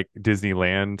did like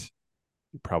Disneyland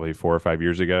probably 4 or 5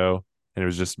 years ago, and it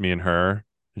was just me and her,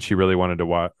 and she really wanted to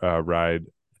ride.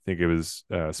 I think it was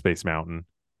Space Mountain,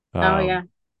 Oh, um, yeah.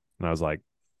 and I was like,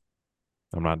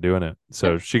 I'm not doing it.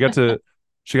 So she got to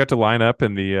line up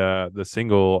in the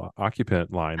single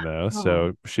occupant line though. Oh,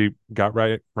 So she got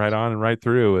right on and right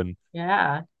through. And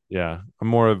yeah. yeah, I'm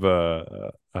more of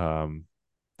a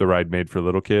the ride made for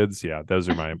little kids. Yeah, those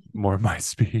are my more of my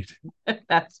speed.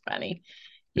 That's funny.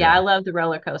 Yeah, I Yeah. love the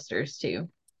roller coasters too.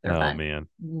 They're Oh fun. man.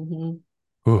 Hmm.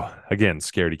 Ooh, again,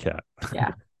 scaredy cat.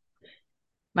 Yeah.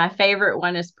 My favorite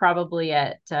one is probably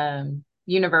at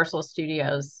Universal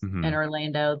Studios Hmm. in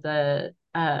Orlando.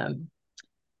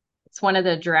 It's one of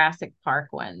the Jurassic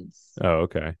Park ones. Oh,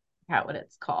 okay. I forgot what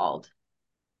it's called.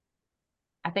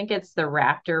 I think it's the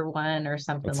Raptor one or That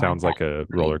something like sounds that. like a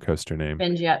roller Really coaster name.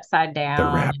 spins you upside The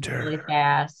down and Raptor. really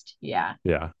fast. Yeah.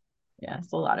 Yeah. Yeah.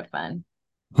 It's a lot of fun.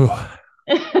 Ooh,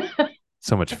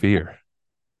 so much fear.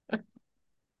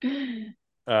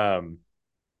 Um,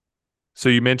 so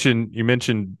you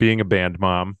mentioned being a band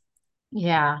mom.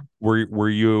 Yeah. Were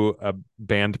you a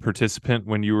band participant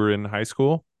when you were in high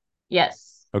school? Yes,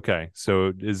 Okay,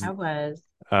 so I was.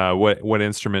 what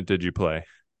instrument did you play?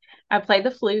 I played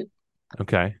the flute,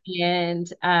 Okay, and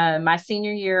my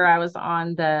senior year, I was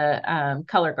on the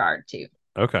color guard too.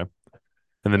 okay,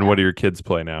 and then Yeah. what do your kids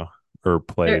play now, or They're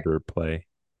played, or play?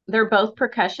 they're both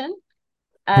percussion.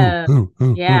 Ooh, Um, ooh, ooh,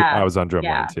 ooh. I yeah, was on drumline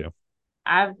yeah. too.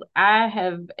 I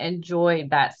have enjoyed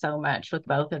that so much with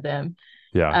both of them.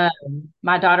 Yeah,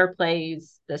 My daughter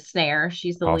plays the snare.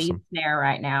 She's the lead awesome. snare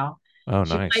right now. Oh,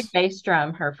 She played nice. bass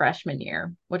drum her freshman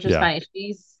year, which was Yeah. funny.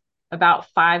 She's about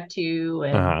 5'2"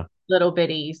 and Uh-huh. little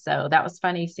bitty. So that was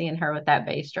funny seeing her with that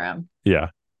bass drum. Yeah.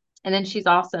 And then she's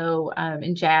also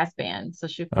in jazz band. So Oh,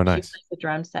 she nice. plays the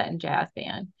drum set in jazz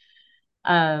band.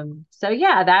 So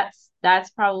yeah, that's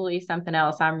probably something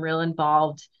else. I'm real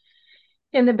involved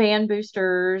in the band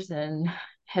boosters and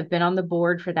have been on the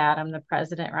board for that. I'm the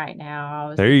president right now. I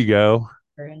was There the you go.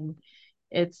 chair, and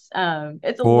it's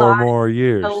Four more a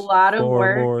years. lot of Four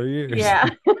work. more years. Yeah.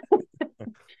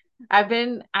 I've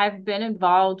been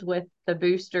involved with the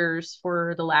boosters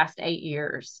for the last 8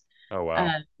 years. Oh, wow.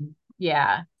 Um,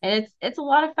 yeah, and it's a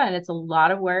lot of fun. It's a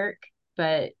lot of work,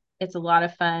 but it's a lot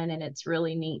of fun, and it's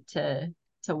really neat to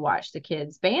watch the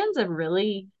kids. Band's a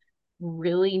really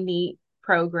neat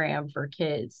program for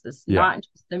kids. It's Yeah. not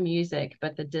just the music,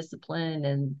 but the discipline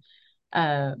and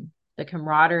the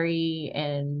camaraderie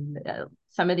and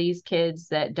some of these kids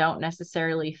that don't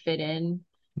necessarily fit in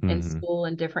in Hmm. school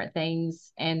and different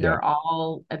things, and Yeah. they're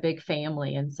all a big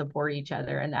family and support each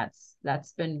other. And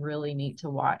that's been really neat to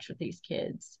watch with these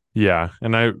kids. Yeah.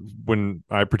 And when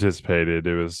I participated,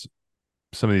 it was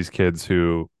some of these kids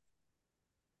who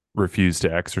refused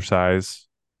to exercise,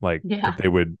 like, but Yeah. they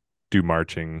would do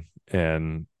marching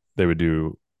and they would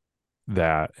do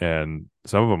that. And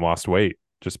some of them lost weight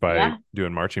just by Yeah.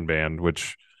 doing marching band,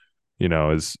 which,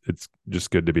 it's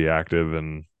just good to be active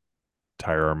and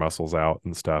tire our muscles out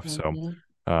and stuff. So,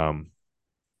 Hmm. um,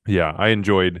 yeah, I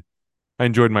enjoyed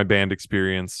my band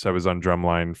experience. I was on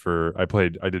drumline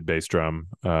I did bass drum.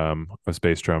 I was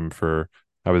bass drum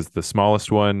I was the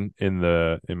smallest one in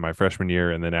my freshman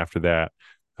year. And then after that,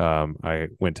 I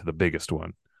went to the biggest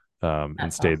one, and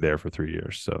That's stayed there awesome. for 3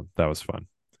 years. So that was fun.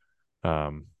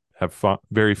 Have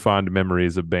very fond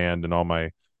memories of band, and all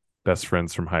my best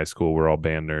friends from high school were all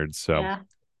band nerds. So Yeah.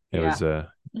 it Yeah. was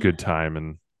a good time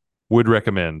and would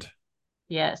recommend.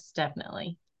 Yes,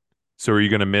 definitely. So are you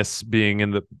going to miss being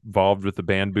involved with the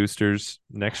band boosters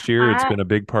next year? It's I been a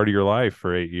big part of your life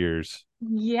for 8 years.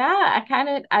 Yeah,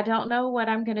 I don't know what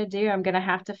I'm gonna do. I'm gonna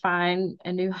have to find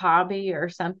a new hobby or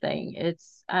something.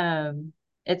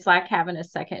 It's like having a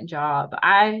second job.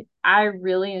 I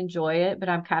really enjoy it, but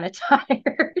I'm kind of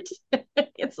tired.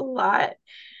 It's a lot.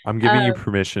 I'm giving you Um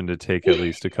permission to take at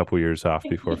least a couple years off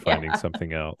before finding yeah.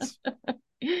 something else.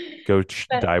 Go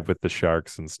But dive with the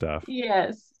sharks and stuff.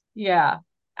 yes, yeah.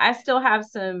 I still have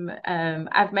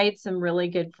I've made some really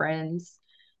good friends,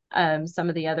 some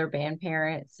of the other band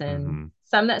parents and Hmm.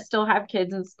 some that still have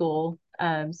kids in school.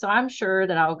 So I'm sure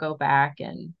that I'll go back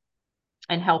and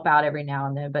help out every now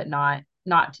and then, but not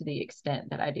to the extent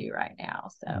that I do right now.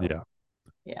 So Yeah.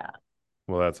 yeah.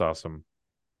 Well, that's awesome.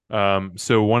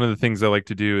 So one of the things I like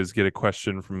to do is get a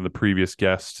question from the previous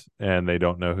guest, and they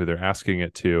don't know who they're asking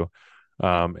it to.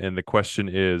 And the question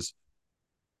is,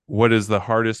 what has the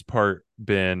hardest part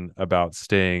been about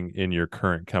staying in your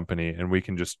current company? And we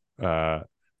can just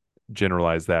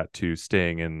generalize that to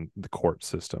staying in the court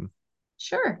system.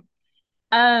 Sure.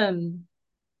 Um,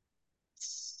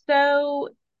 so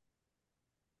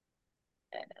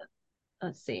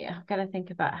let's see. I've got to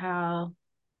think about how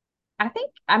I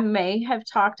think I may have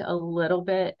talked a little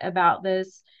bit about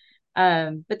this.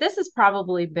 But this has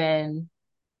probably been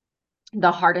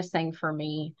the hardest thing for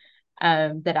me,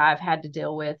 that I've had to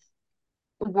deal with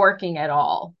working at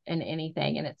all in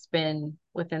anything, and it's been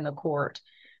within the court.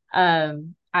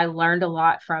 I learned a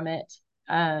lot from it.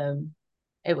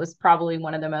 It was probably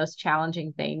one of the most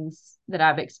challenging things that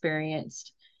I've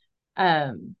experienced.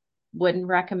 Um, wouldn't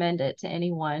recommend it to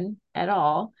anyone at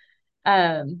all.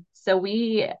 So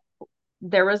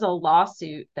there was a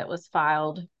lawsuit that was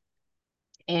filed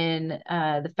in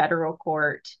the federal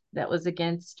court that was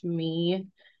against me,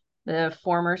 the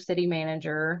former city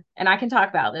manager, and I can talk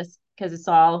about this because it's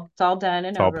all done and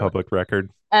It's all over with. public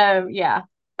record. Yeah.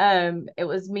 It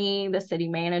was me, the city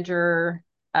manager,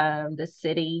 the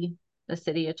city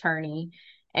attorney,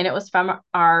 and it was from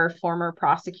our former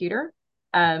prosecutor.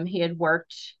 He had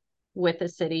worked with the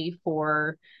city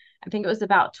for, I think it was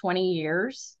about 20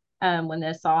 years, when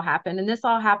this all happened. And this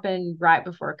all happened right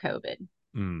before COVID.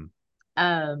 Mm,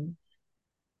 Um,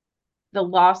 the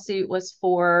lawsuit was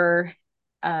for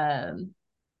um,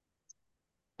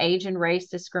 age and race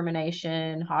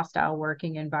discrimination, hostile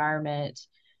working environment.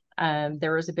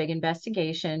 There was a big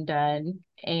investigation done,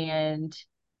 and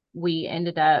we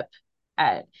ended up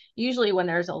at usually when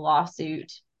there's a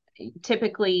lawsuit,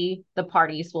 typically the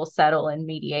parties will settle in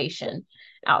mediation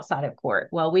outside of court.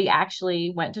 Well, we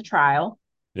actually went to trial.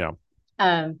 yeah.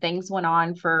 Things went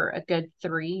on for a good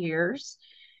 3 years,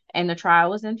 and the trial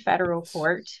was in federal Yes.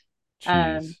 court.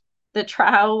 Um, Jeez. the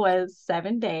trial was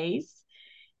 7 days,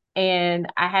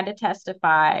 and I had to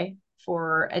testify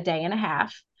for a day and a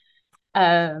half.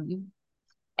 Um,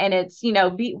 and it's,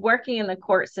 working in the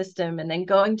court system and then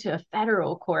going to a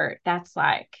federal court, that's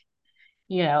like,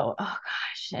 oh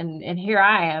gosh. And here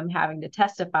I am having to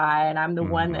testify, and I'm the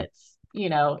one Hmm. that's, in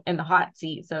the hot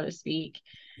seat, so to speak.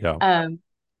 Yeah. Um,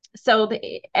 so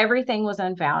everything was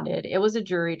unfounded. It was a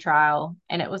jury trial,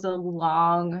 and it was a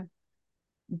long,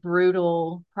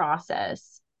 brutal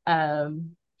process.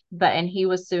 And he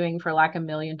was suing for like $1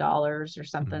 million or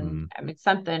something. Hmm. I mean,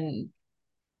 something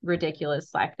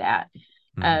ridiculous like that.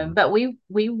 Hmm. But we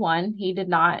won. He did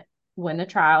not win the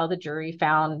trial. The jury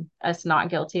found us not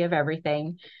guilty of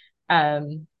everything.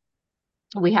 Um,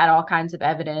 we had all kinds of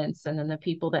evidence, and then the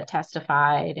people that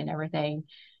testified and everything.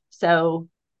 So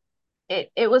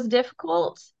it was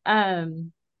difficult.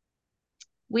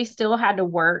 We still had to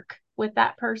work with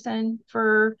that person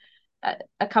for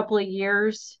a couple of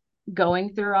years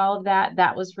going through all of that.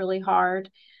 That was really hard.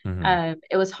 Hmm.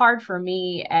 It was hard for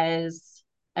me as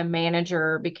a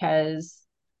manager because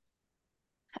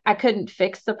I couldn't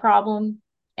fix the problem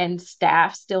and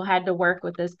staff still had to work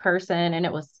with this person and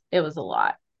it was a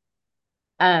lot.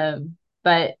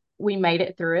 But we made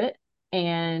it through it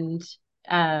and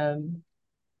um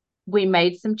we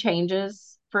made some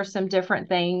changes for some different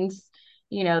things,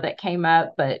 that came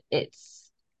up, but it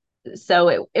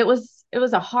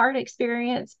was a hard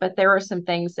experience, but there were some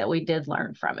things that we did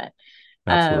learn from it.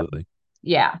 Um, Absolutely.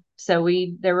 yeah. So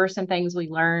there were some things we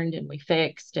learned and we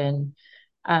fixed and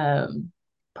um,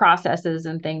 processes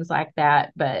and things like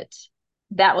that. But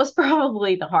that was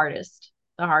probably the hardest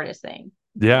thing.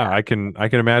 Yeah, Yeah. I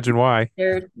can imagine why.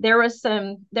 There was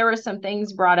some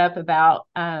things brought up about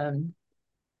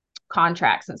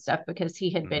contracts and stuff because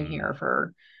he had been Mm,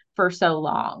 here for so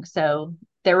long. So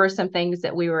there were some things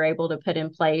that we were able to put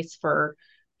in place for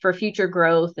future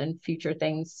growth and future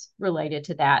things related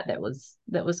to that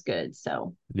was good.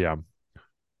 So yeah.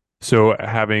 So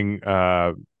having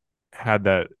had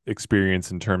that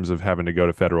experience in terms of having to go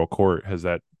to federal court,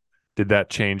 did that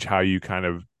change how you kind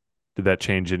of did that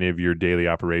change any of your daily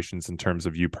operations in terms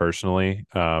of you personally?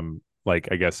 Like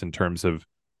I guess in terms of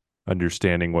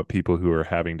understanding what people who are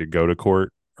having to go to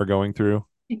court are going through?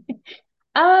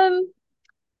 um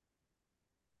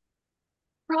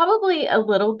probably a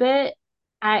little bit.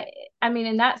 I mean,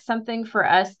 and that's something for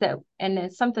us and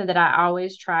it's something that I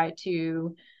always try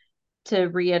to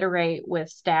reiterate with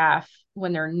staff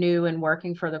when they're new and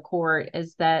working for the court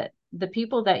is that the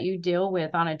people that you deal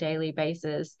with on a daily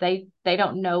basis, they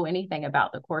don't know anything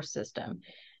about the court system.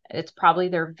 It's probably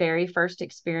their very first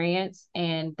experience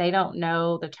and they don't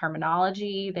know the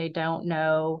terminology, they don't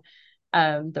know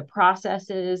the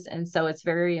processes. And so it's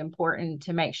very important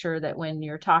to make sure that when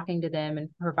you're talking to them and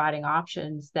providing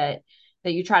options that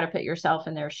you try to put yourself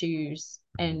in their shoes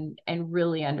and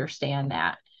really understand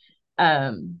that.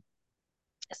 Um,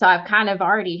 so I've kind of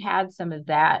already had some of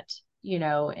that,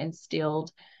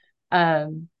 instilled.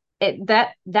 Um, it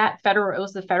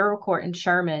was the federal court in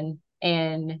Sherman,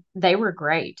 and they were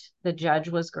great. The judge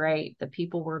was great. The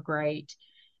people were great.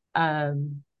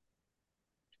 Um,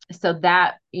 so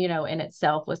that, in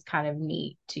itself was kind of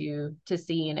neat to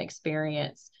see and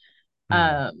experience.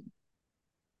 Mm, Um,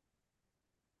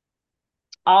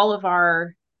 all of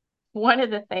our One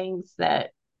of the things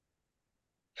that,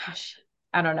 gosh,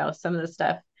 I don't know, some of the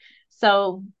stuff.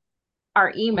 So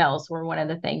our emails were one of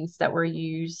the things that were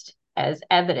used as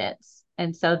evidence.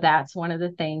 And so that's one of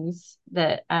the things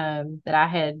that I've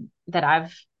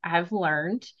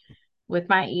learned with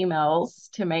my emails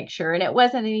to make sure. And it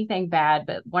wasn't anything bad,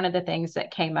 but one of the things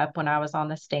that came up when I was on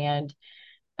the stand,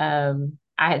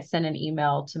 I had sent an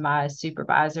email to my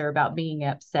supervisor about being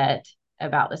upset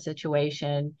about the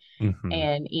situation hmm.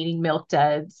 and eating milk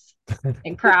duds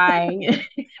and crying.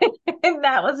 And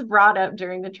that was brought up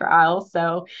during the trial.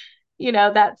 So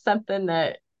that's something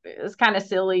that is kind of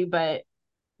silly, but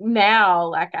now,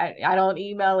 like, I don't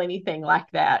email anything like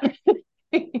that.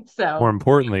 More So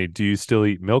importantly, do you still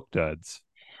eat milk duds?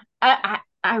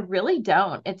 I really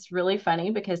don't. It's really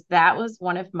funny because that was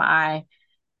one of my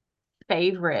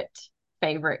favorite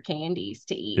favorite candies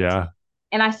to eat. Yeah,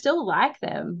 And I still like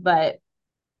them, but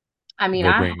I mean,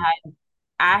 they I bring had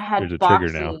I there's had a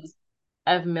trigger now. boxes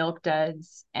of milk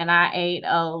duds and I ate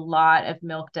a lot of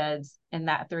milk duds in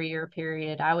that 3-year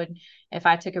period. If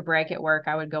I took a break at work,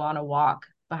 I would go on a walk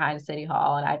behind City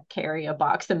Hall and I'd carry a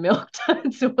box of milk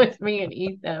duds with me and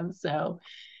eat them. So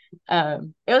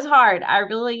it was hard. I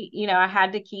really, I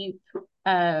had to keep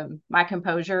my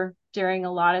composure during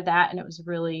a lot of that, and it was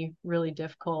really, really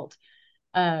difficult.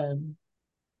 Um,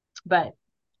 but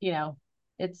you know,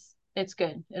 it's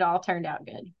good. It all turned out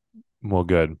good. Well,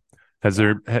 good. Has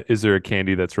Yeah. there is there a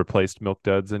candy that's replaced milk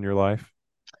duds in your life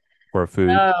or a food?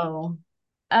 Oh,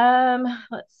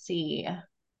 let's see.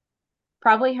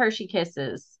 Probably Hershey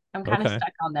Kisses. I'm kind of Okay.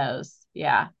 stuck on those.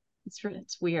 Yeah.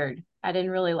 It's weird. I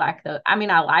didn't really like those. I mean,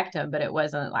 I liked them, but it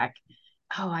wasn't like,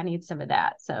 oh, I need some of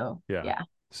that. So, Yeah. yeah.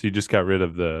 So you just got rid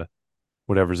of the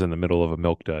whatever's in the middle of a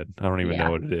milk dud. I don't even know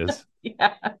Yeah. what it is.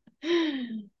 Yeah.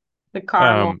 The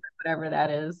caramel or Um, whatever that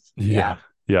is. Yeah.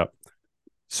 yeah. Yeah.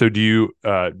 So do you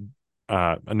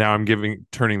now I'm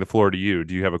turning the floor to you.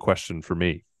 Do you have a question for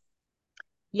me?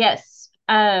 Yes.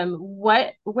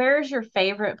 Where's your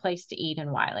favorite place to eat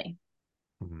in Wylie?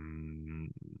 Hmm,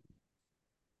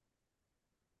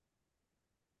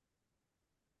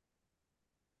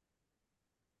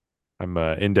 I'm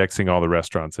indexing all the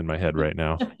restaurants in my head right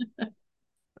now.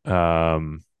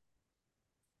 Um,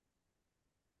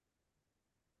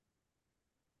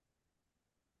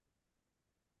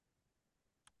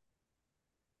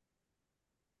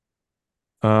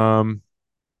 um,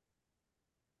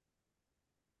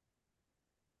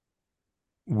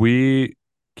 We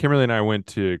Kimberly and I went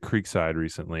to Creekside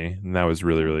recently, and that was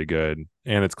really, really good.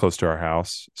 And it's close to our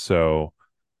house. So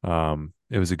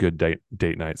it was a good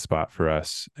date night spot for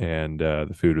us. And the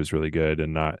food was really good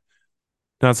and not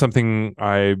something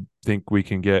I think we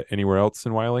can get anywhere else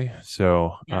in Wylie.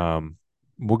 So Yeah.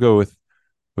 we'll go with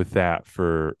that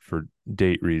for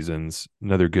date reasons.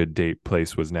 Another good date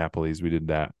place was Napoli's. We did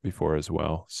that before as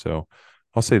well. So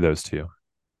I'll say those two.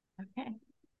 Okay.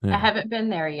 I Yeah. haven't been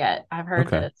there yet. I've heard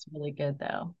that Okay. it's really good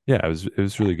though. Yeah, it was Yeah.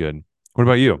 really good. What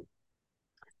about you?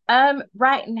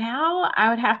 Right now I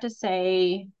would have to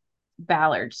say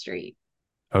Ballard Street.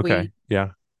 Okay. We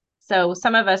Yeah. So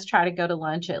some of us try to go to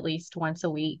lunch at least once a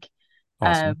week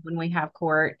Awesome. when we have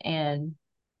court, and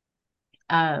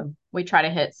we try to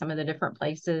hit some of the different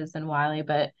places in Wiley,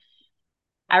 but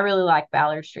I really like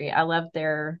Ballard Street. I love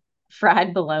their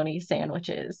fried bologna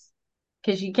sandwiches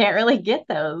because you can't really get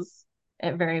those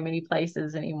at very many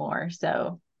places anymore.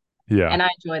 So, Yeah. and I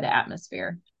enjoy the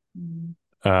atmosphere.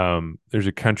 Mhm. There's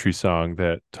a country song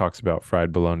that talks about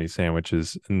fried bologna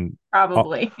sandwiches, and all,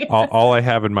 Probably. all I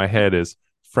have in my head is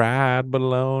fried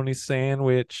bologna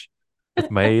sandwich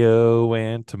with mayo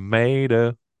and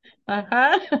tomato.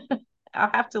 Uh-huh.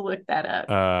 I'll have to look that up.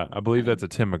 I believe that's a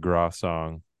Tim McGraw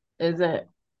song. Is it?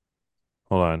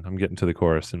 Hold on, I'm getting to the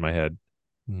chorus in my head.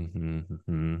 Mm-hmm,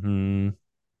 mm-hmm,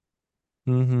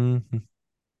 mm-hmm.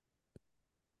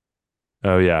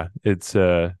 Oh yeah, it's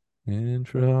in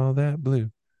for all that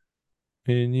blue.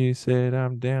 And you said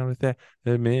I'm down with that.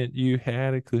 That meant you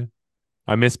had a clue.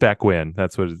 I miss back when.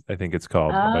 That's what I think it's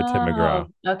called by Tim McGraw.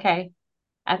 Oh, okay.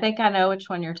 I think I know which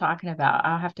one you're talking about.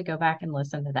 I'll have to go back and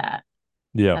listen to that.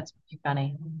 Yeah, That's pretty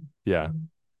funny. yeah.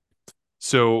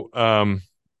 So,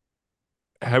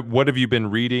 what have you been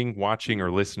reading, watching,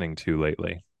 or listening to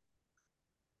lately?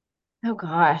 Oh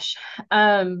gosh.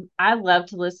 I love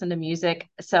to listen to music.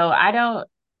 So I don't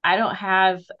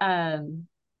have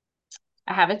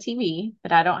I have a TV,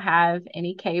 but I don't have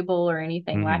any cable or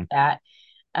anything Hmm. like that.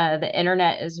 The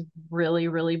internet is really,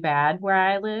 really bad where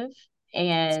I live.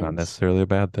 It's not And necessarily a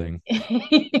bad thing.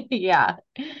 yeah.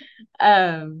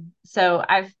 So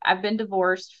I've been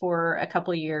divorced for a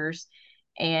couple of years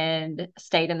and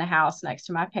stayed in the house next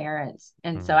to my parents.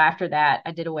 And so Hmm. after that,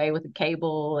 I did away with the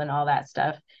cable and all that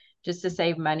stuff just to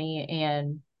save money.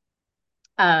 And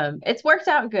it's worked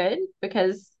out good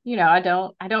because, I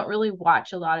don't really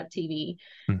watch a lot of TV.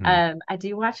 Hmm. I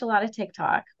do watch a lot of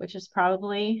TikTok, which is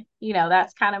probably,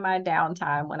 that's kind of my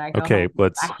downtime when I go Okay,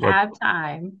 home. I have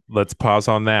time. let's pause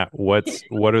on that. What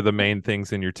are the main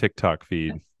things in your TikTok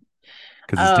feed?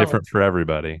 Because it's Oh, different for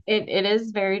everybody. it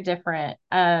is very different.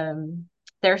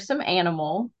 There's some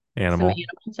Animal. animal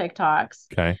TikToks.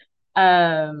 Okay.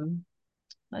 Um,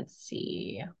 let's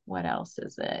see, what else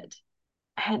is it?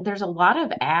 There's a lot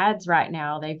of ads right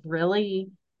now. They've really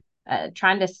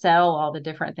trying to sell all the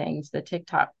different things. The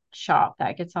TikTok shop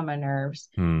that gets on my nerves.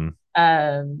 Hmm.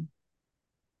 Um,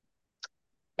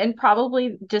 and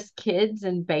probably just kids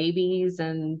and babies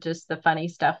and just the funny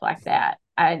stuff like that.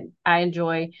 I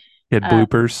enjoy. Kid Uh,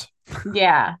 bloopers.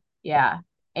 yeah, yeah,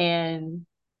 and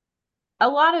a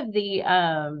lot of the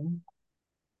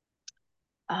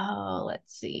oh,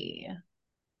 let's see.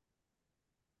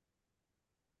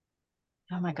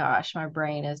 Oh my gosh, my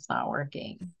brain is not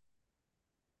working.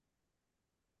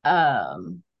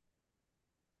 Um,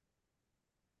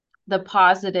 the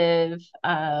positive,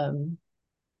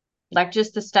 like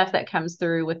just the stuff that comes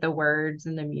through with the words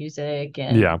and the music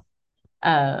and Yeah.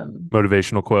 um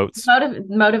Motivational quotes.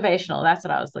 motivational, that's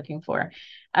what I was looking for.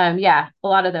 Yeah, a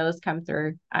lot of those come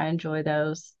through. I enjoy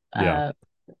those. Yeah.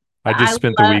 But I love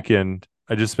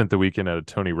I just spent the weekend at a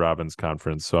Tony Robbins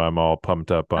conference, so I'm all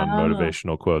pumped up on oh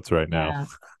motivational quotes right now. yeah,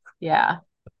 yeah.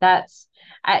 That's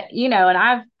and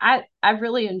I've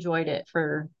really enjoyed it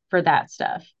for that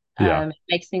stuff. Yeah. It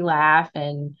makes me laugh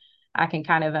and I can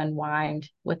kind of unwind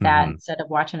with that Hmm. instead of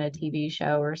watching a TV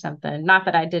show or something. Not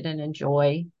that I didn't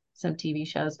enjoy some TV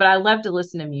shows, but I love to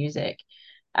listen to music.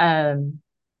 Um,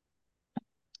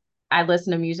 I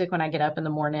listen to music when I get up in the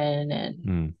morning and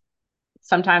Mm.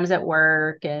 sometimes at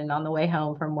work and on the way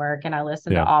home from work, and I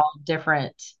listen to Yeah. all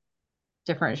different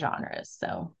genres.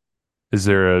 So, Is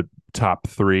there a top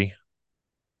three?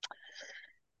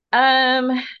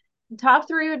 um, top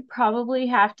three would probably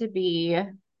have to be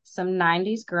some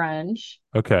 90s grunge,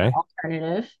 Okay.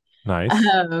 alternative, Nice.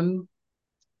 um,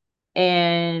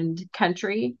 and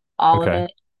country, all of Okay.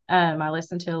 it. I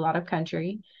listen to a lot of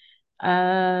country.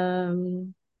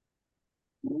 Um,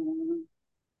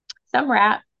 some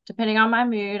rap, depending on my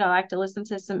mood. I like to listen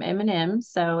to some Eminem,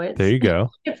 so There it's you go.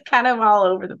 it's kind of all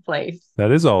over the place.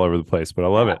 That is all over the place, but I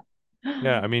love Yeah. it.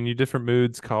 Yeah, I mean, you different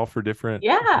moods call for different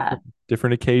Yeah.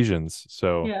 different occasions.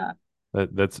 So Yeah.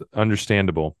 that's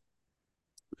understandable.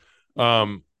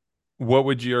 Um, what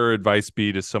would your advice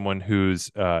be to someone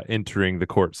who's entering the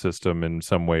court system in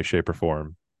some way, shape, or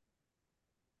form?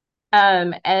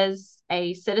 As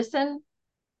a citizen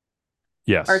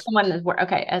or Yes. someone that's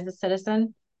okay, as a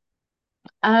citizen,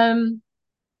 um,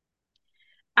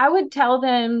 I would tell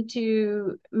them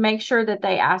to make sure that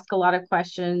they ask a lot of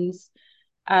questions.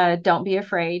 Don't be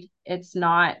afraid. It's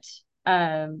not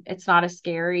as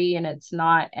scary and it's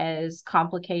not as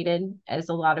complicated as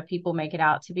a lot of people make it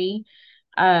out to be.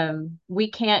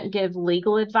 We can't give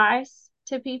legal advice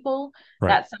to people. Right.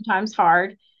 That's sometimes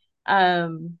hard.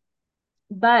 Um,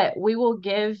 but we will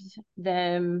give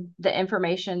them the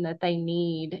information that they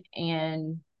need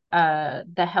and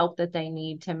the help that they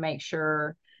need to make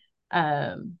sure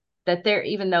that they're,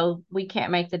 even though we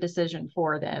can't make the decision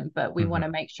for them, but we want to Hmm.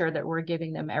 make sure that we're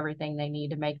giving them everything they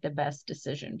need to make the best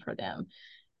decision for them.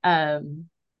 Um,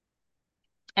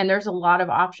 and there's a lot of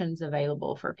options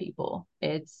available for people.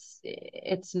 It's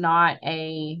not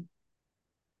a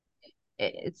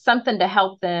it's something to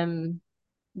help them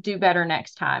do better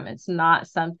next time. It's not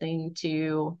something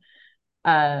to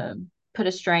put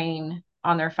a strain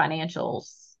on their financial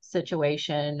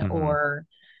situation Hmm. or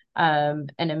an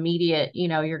immediate,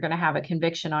 you're going to have a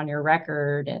conviction on your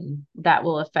record and that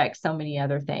will affect so many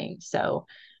other things. So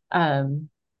um,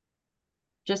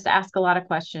 just ask a lot of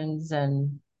questions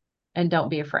and don't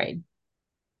be afraid.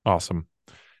 Awesome.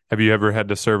 Have you ever had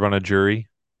to serve on a jury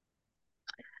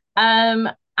Um,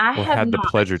 I or have had the not.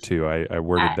 pleasure to? I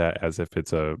worded I, that as if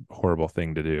it's a horrible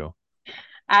thing to do.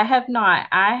 I have not.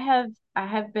 I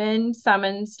have been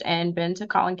summoned and been to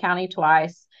Collin County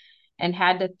twice and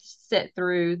had to sit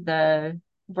through the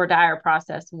voir dire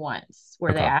process once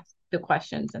where they Okay. ask the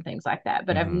questions and things like that,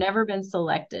 but I've Hmm. never been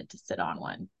selected to sit on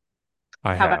one.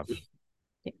 I How about have. you?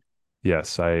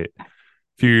 Yes. A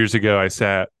few years ago, I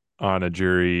sat on a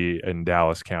jury in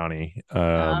Dallas County.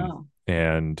 Oh,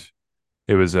 And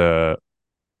it was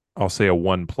I'll say a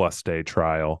 1+ day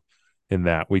trial in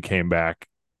that we came back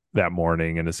that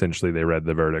morning and essentially they read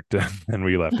the verdict and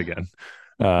we left again.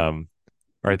 Um,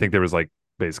 or I think there was like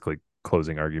basically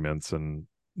closing arguments and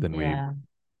then yeah.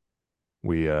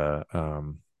 we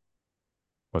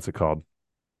what's it called?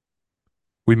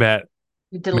 We met,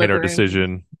 made our Deliberating.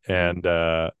 decision and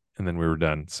then we were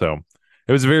done. So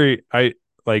it was very I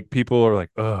like people are like,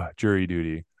 oh, jury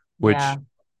duty, which Yeah.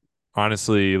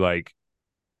 honestly like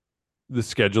the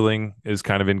scheduling is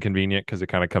kind of inconvenient because it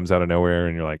kind of comes out of nowhere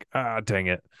and you're like, ah, dang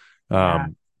it. Yeah.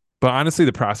 Um, but honestly,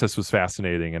 the process was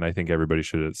fascinating, and I think everybody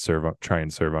should try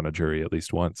and serve on a jury at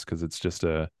least once because it's just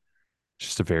a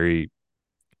very,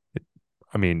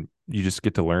 I mean, you just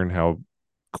get to learn how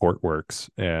court works,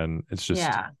 and it's just,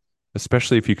 Yeah.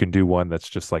 especially if you can do one that's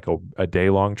just like a day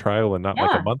long trial and not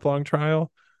like a Yeah. month long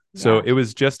trial. So Yeah. it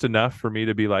was just enough for me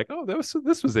to be like, oh,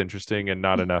 this was interesting, and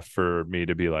not enough for me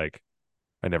to be like,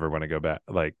 I never want to go back.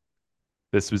 Like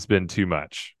this has been too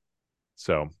much.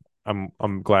 So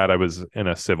I'm glad I was in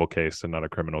a civil case and not a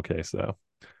criminal case, though.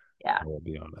 Yeah. I will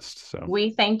be honest. So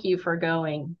We thank you for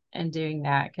going and doing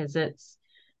that because it's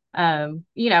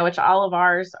which all of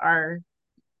ours are,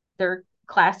 they're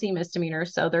classy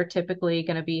misdemeanors, so they're typically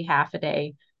going to be half a hmm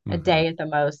day at the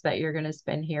most that you're going to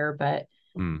spend here. But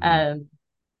hmm um,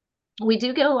 we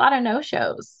do get a lot of no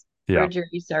shows for yeah,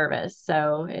 jury service,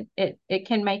 so it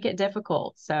can make it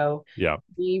difficult. So yeah,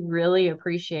 we really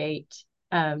appreciate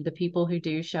the people who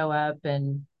do show up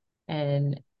and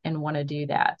want to do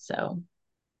that. So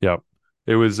yeah.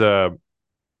 It was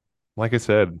like I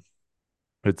said,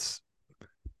 it's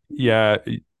yeah,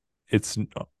 it's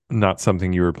not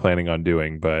something you were planning on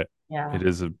doing, but yeah, it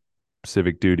is a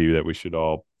civic duty that we should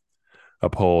all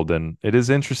uphold. And it is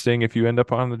interesting if you end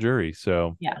up on the jury.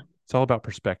 So yeah, it's all about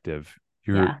perspective.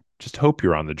 You're yeah, just hope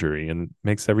you're on the jury and it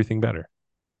makes everything better.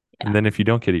 And yeah, then if you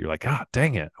don't get it, you're like, ah,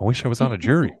 dang it. I wish I was on a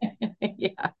jury.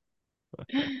 yeah.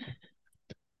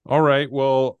 All right.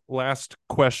 Well, last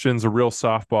question's a real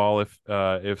softball.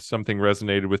 If something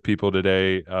resonated with people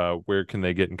today, where can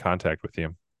they get in contact with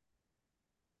you?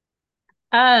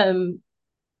 Um,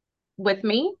 with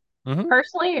me Hmm.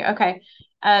 personally, okay.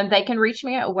 They can reach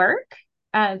me at work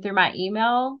through my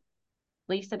email,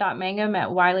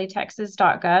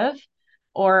 lisa.mangham@wylietexas.gov,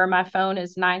 or my phone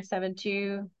is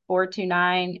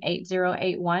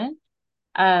 972-429-8081.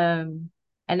 And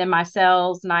then my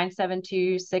cell's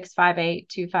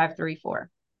 972-658-2534.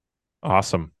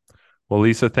 Awesome. Well,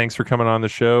 Lisa, thanks for coming on the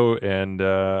show, and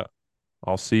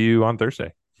I'll see you on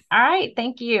Thursday. All right,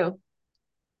 thank you.